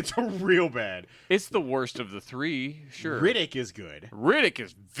awful. It's real bad. It's the worst of the three, sure. Riddick is good. Riddick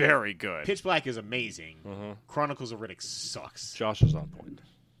is very good. Pitch Black is amazing. Chronicles of Riddick sucks. Josh is on point.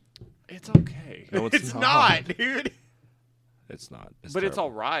 It's okay. No, It's not, dude. It's not. It's But it's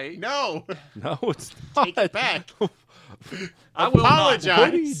terrible. all right. No. No, it's not. Take it back. I will not. Apologize.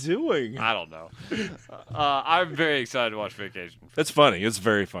 What are you doing? I don't know. I'm very excited to watch Vacation. It's funny. It's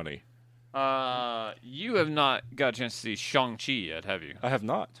very funny. You have not got a chance to see Shang-Chi yet, have you? I have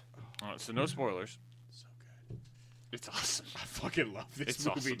not. So no spoilers. So good. It's awesome. I fucking love this It's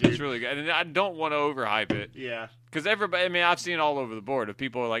movie, awesome. dude. It's really good. And I don't want to overhype it. Yeah. Because everybody, I mean, I've seen it all over the board of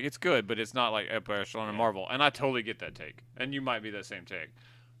people are like, it's good, but it's not like Upper Echelon and Marvel. And I totally get that take. And you might be that same take.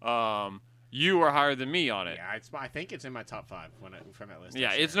 You are higher than me on it. Yeah, I think it's in my top 5 from that list.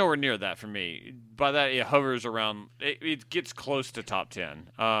 Yeah, I it's shared. nowhere near that for me. By that, it hovers around. It gets close to top 10.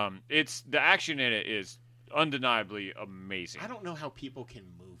 It's the action in it is undeniably amazing. I don't know how people can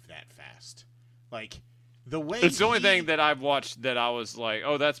move that fast. Like the way It's the only he- thing that I've watched that I was like,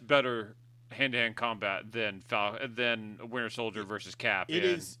 oh, that's better hand-to-hand combat than Winter Soldier versus Cap. It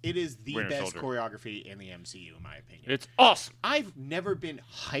in is the Winter best Soldier. choreography in the MCU, in my opinion. It's awesome. I've never been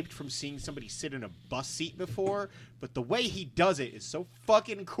hyped from seeing somebody sit in a bus seat before, but the way he does it is so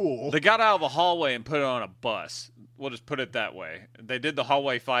fucking cool. They got out of a hallway and put it on a bus. We'll just put it that way. They did the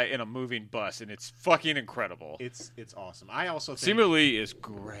hallway fight in a moving bus, and it's fucking incredible. It's awesome. I also think Simu Lee is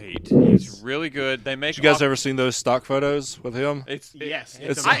great. He's really good. They make You guys Aqu- ever seen those stock photos with him? yes,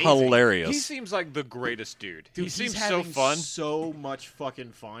 It's amazing. hilarious. He seems like the greatest dude. Dude, he seems he's so having fun. so much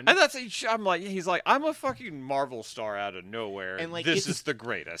fucking fun. And I'm like, he's like, I'm a fucking Marvel star out of nowhere. And, like, this it's- is the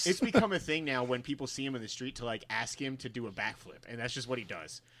greatest. It's become a thing now when people see him in the street to like ask him to do a backflip, and that's just what he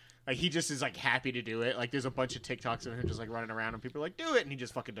does. Like he just is like happy to do it. Like there's a bunch of TikToks of him just like running around, and people are like, "Do it," and he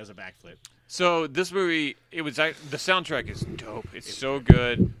just fucking does a backflip. So this movie, the soundtrack is dope. It's so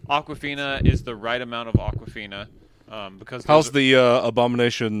good. Aquafina is the right amount of Aquafina. Because How's the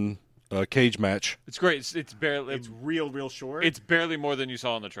Abomination cage match? it's great. It's barely It's real short. it's barely more than you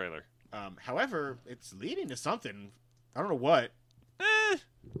saw in the trailer. However, it's leading to something. I don't know what.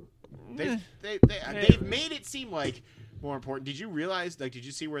 They've made it seem like more important. Did you realize? Like, did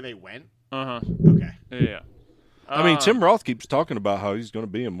you see where they went? Okay. Yeah. I mean, Tim Roth keeps talking about how he's going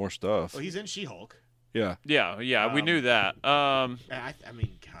to be in more stuff. Well, he's in She-Hulk. Yeah. Yeah. We knew that. I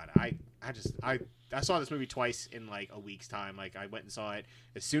mean, God, I saw this movie twice in like a week's time. Like, I went and saw it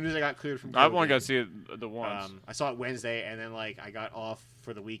as soon as I got cleared from. I've only COVID. got to see it the once. I saw it Wednesday, and then like I got off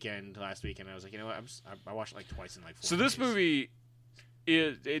for the weekend last week, and I was like, you know what? I watched it like twice in like 4 So this days. movie,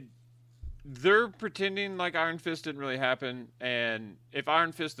 they're pretending like Iron Fist didn't really happen, and if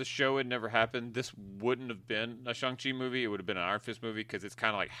Iron Fist the show had never happened, this wouldn't have been a Shang-Chi movie. It would have been an Iron Fist movie because it's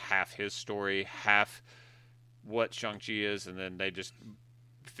kind of like half his story, half what Shang-Chi is, and then they just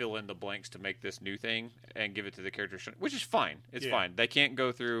fill in the blanks to make this new thing and give it to the character, which is fine. It's fine. They can't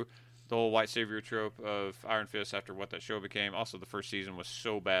go through the whole white savior trope of Iron Fist after what that show became. Also, the first season was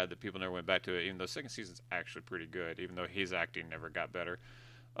so bad that people never went back to it, even though the second season's actually pretty good, even though his acting never got better.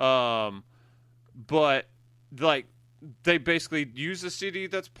 But like they basically use a city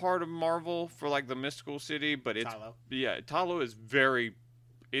that's part of Marvel for like the mystical city, but it's Talo is very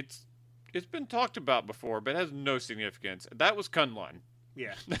it's been talked about before, but it has no significance. That was Kunlun.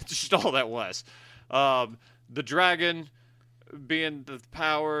 Yeah. That's just all that was. The dragon being the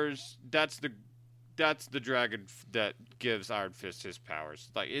powers, that's the dragon that gives Iron Fist his powers.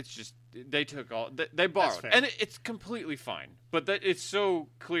 Like it's just they took all they borrowed, fair. and it's completely fine. But it's so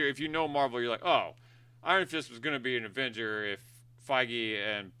clear if you know Marvel, you're like, oh, Iron Fist was going to be an Avenger if Feige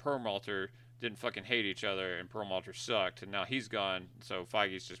and Perlmutter didn't fucking hate each other, and Perlmutter sucked, and now he's gone, so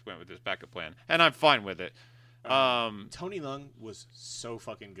Feige's just went with his backup plan, and I'm fine with it. Tony Leung was so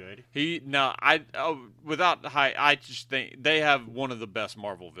fucking good. I just think they have one of the best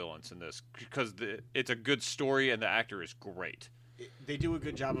Marvel villains in this because it's a good story and the actor is great. They do a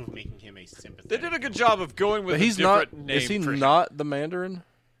good job of making him a sympathetic. They did a good job of going with But he's a not. different name. Is he for him. not the Mandarin?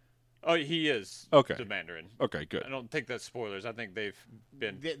 Oh, he is Okay. the Mandarin. Okay, good. I don't think that's spoilers. I think they've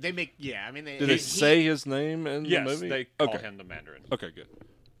been. They make I mean Did they say his name in Yes, the movie? they call okay. him the Mandarin. Okay, good.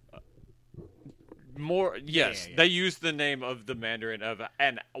 More, yes, yeah. they use the name of the Mandarin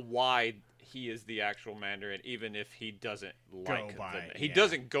and why he is the actual Mandarin, even if he doesn't like by it, He yeah.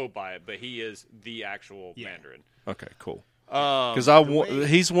 doesn't go by it, but he is the actual Mandarin. Okay, cool. Because Because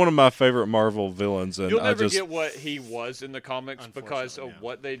he's one of my favorite Marvel villains, and you'll I never just get what he was in the comics because of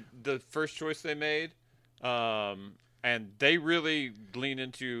Unfortunately, what the first choice they made, and they really lean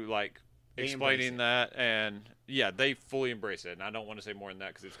into like They explaining embrace that, and yeah, they fully embrace it. And I don't want to say more than that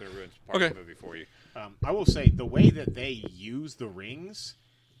because it's going to ruin part of the movie for you. I will say the way that they use the rings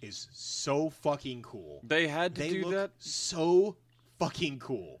is so fucking cool. They had to They do look that. so fucking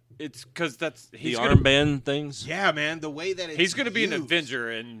cool. It's because that's the he's gonna armband things. Yeah, man, the way that he's gonna be an used. Avenger,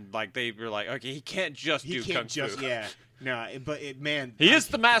 and like they were like, okay, he can't just He do can't kung just fu. man. He is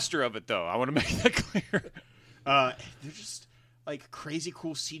the master of it, though. I want to make that clear. They're just like crazy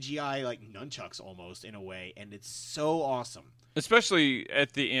cool CGI like nunchucks almost in a way, and it's so awesome. Especially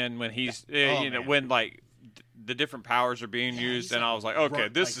at the end when he's man. when like the different powers are being used, He's, and I was like, okay,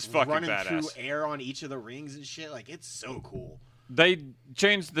 this is fucking running badass. through air on each of the rings and shit. Like it's so cool. They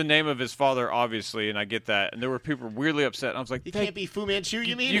changed the name of his father, obviously, and I get that. And there were people weirdly upset. And I was like, He can't be Fu Manchu.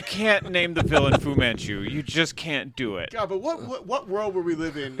 You mean? you can't name the villain Fu Manchu. You just can't do it. God, but what world would we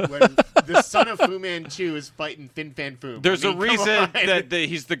live in when the son of Fu Manchu is fighting Fin Fan Foom? There's I mean, a come reason on. that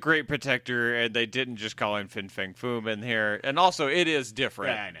he's the Great Protector, and they didn't just call him Fin Fang Foom in here. And also, it is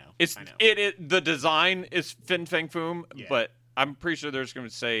different. Yeah, I know. It's I know. It the design is Fin Fang Foom, Yeah. but I'm pretty sure they're just going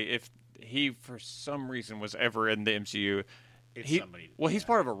to say if he for some reason was ever in the MCU, It's he's somebody.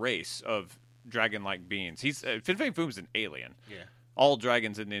 part of a race of dragon-like beings. He's Fin Fang Foom's an alien. Yeah. All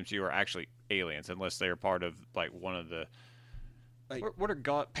dragons in the MCU are actually aliens, unless they are part of like one of the. Like- What are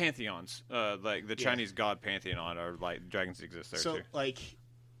god pantheons? Like the Yeah. Chinese god pantheon, or like dragons exist there So too. like,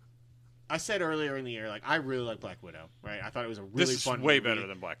 I said earlier in the year, like I really like Black Widow. Right? I thought it was a really This is fun way movie, better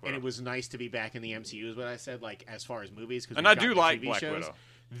than Black Widow. and it was nice to be back in the MCU. Is what I said. Like as far as movies, because And I do like Black Widow.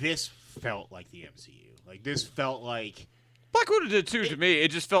 This felt like the MCU. Like this felt like. Black Widow did too to me.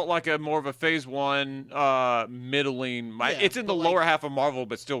 It just felt like a more of a Phase 1, middling. Yeah, It's in the but, like, lower half of Marvel,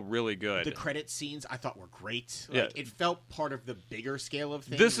 but still really good. The credit scenes I thought were great. Like, Yeah. It felt part of the bigger scale of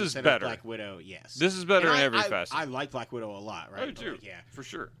things. This is instead better. Of Black Widow, yes. This is better And in every I, facet. I like Black Widow a lot, right? I do But, too. like, yeah. For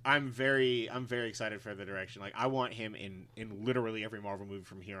sure. I'm very excited for the direction. Like I want him in literally every Marvel movie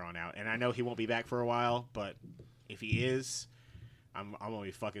from here on out. And I know he won't be back for a while, but if he is, I'm gonna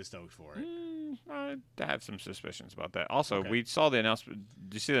be fucking stoked for it. I have some suspicions about that. Also, Okay. we saw the announcement.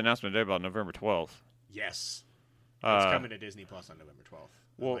 Did you see the announcement today about November 12th? Yes. It's Uh, coming to Disney Plus on November 12th.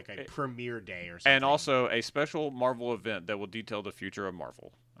 well, Like a premiere day or something. And also a special Marvel event that will detail the future of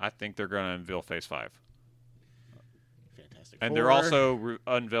Marvel. I think they're going to unveil Phase 5. Fantastic. And Four. they're also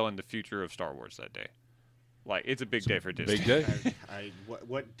unveiling the future of Star Wars that day. Like, it's a big day for Disney. Big day.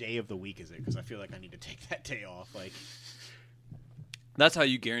 What day of the week is it? Because I feel like I need to take that day off. Like, That's how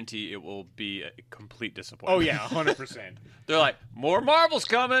you guarantee it will be a complete disappointment. oh yeah, 100%. They're like, more Marvel's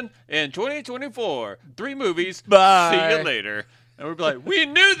coming in 2024. 3 movies. Bye. See you later. And we'll be like, we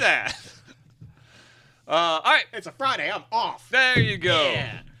knew that. All right. It's a Friday. I'm off. There you go.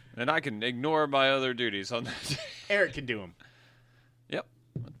 Yeah. And I can ignore my other duties on that day. Eric can do them. Yep.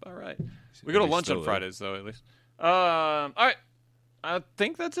 That's about right. We go to He's lunch still on there. Fridays, though, at least. All right. I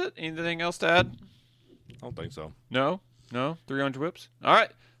think that's it. Anything else to add? I don't think so. No? 300 whips? All right.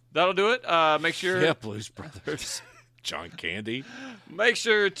 That'll do it. Make sure. Yeah, Blues Brothers. John Candy. Make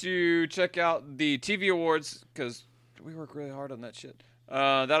sure to check out the TV awards because we work really hard on that shit.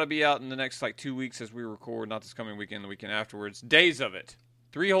 That'll be out in the next 2 weeks as we record, not this coming weekend, the weekend afterwards. Days of it.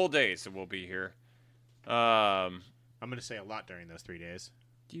 3 whole days that we'll be here. I'm going to say a lot during those 3 days.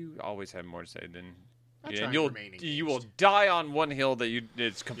 You always have more to say than. I Yeah, try and and remain you will engaged. die on one hill that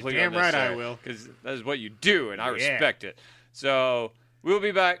it's completely You're damn right I will. because that is what you do, and I Yeah. respect it. So we'll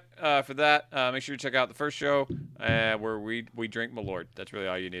be back for that. Make sure you check out the first show where we drink Malort. That's really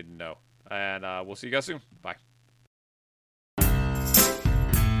all you need to know. And we'll see you guys soon. Bye.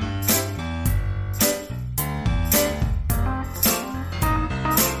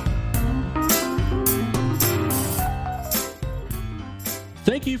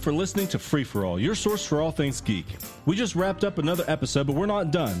 Thank you for listening to Free For All, your source for all things geek. We just wrapped up another episode, but we're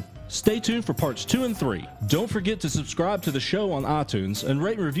not done. Stay tuned for parts 2 and 3. Don't forget to subscribe to the show on iTunes and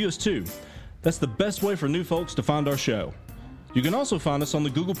rate and review us too. That's the best way for new folks to find our show. You can also find us on the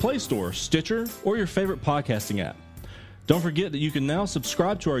Google Play Store, Stitcher, or your favorite podcasting app. Don't forget that you can now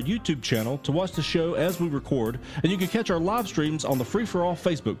subscribe to our YouTube channel to watch the show as we record, and you can catch our live streams on the Free For All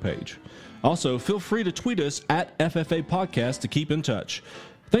Facebook page. Also, feel free to tweet us at FFA Podcast to keep in touch.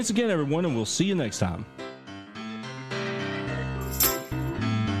 Thanks again, everyone, and we'll see you next time.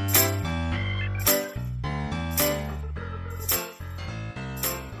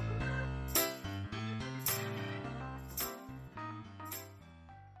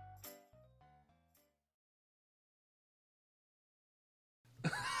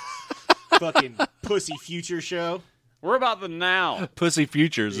 Fucking pussy future show. We're about the now. Pussy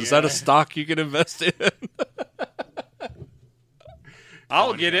Futures. Is that a stock you can invest in?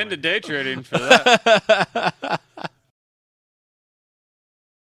 I'll get into day trading for that.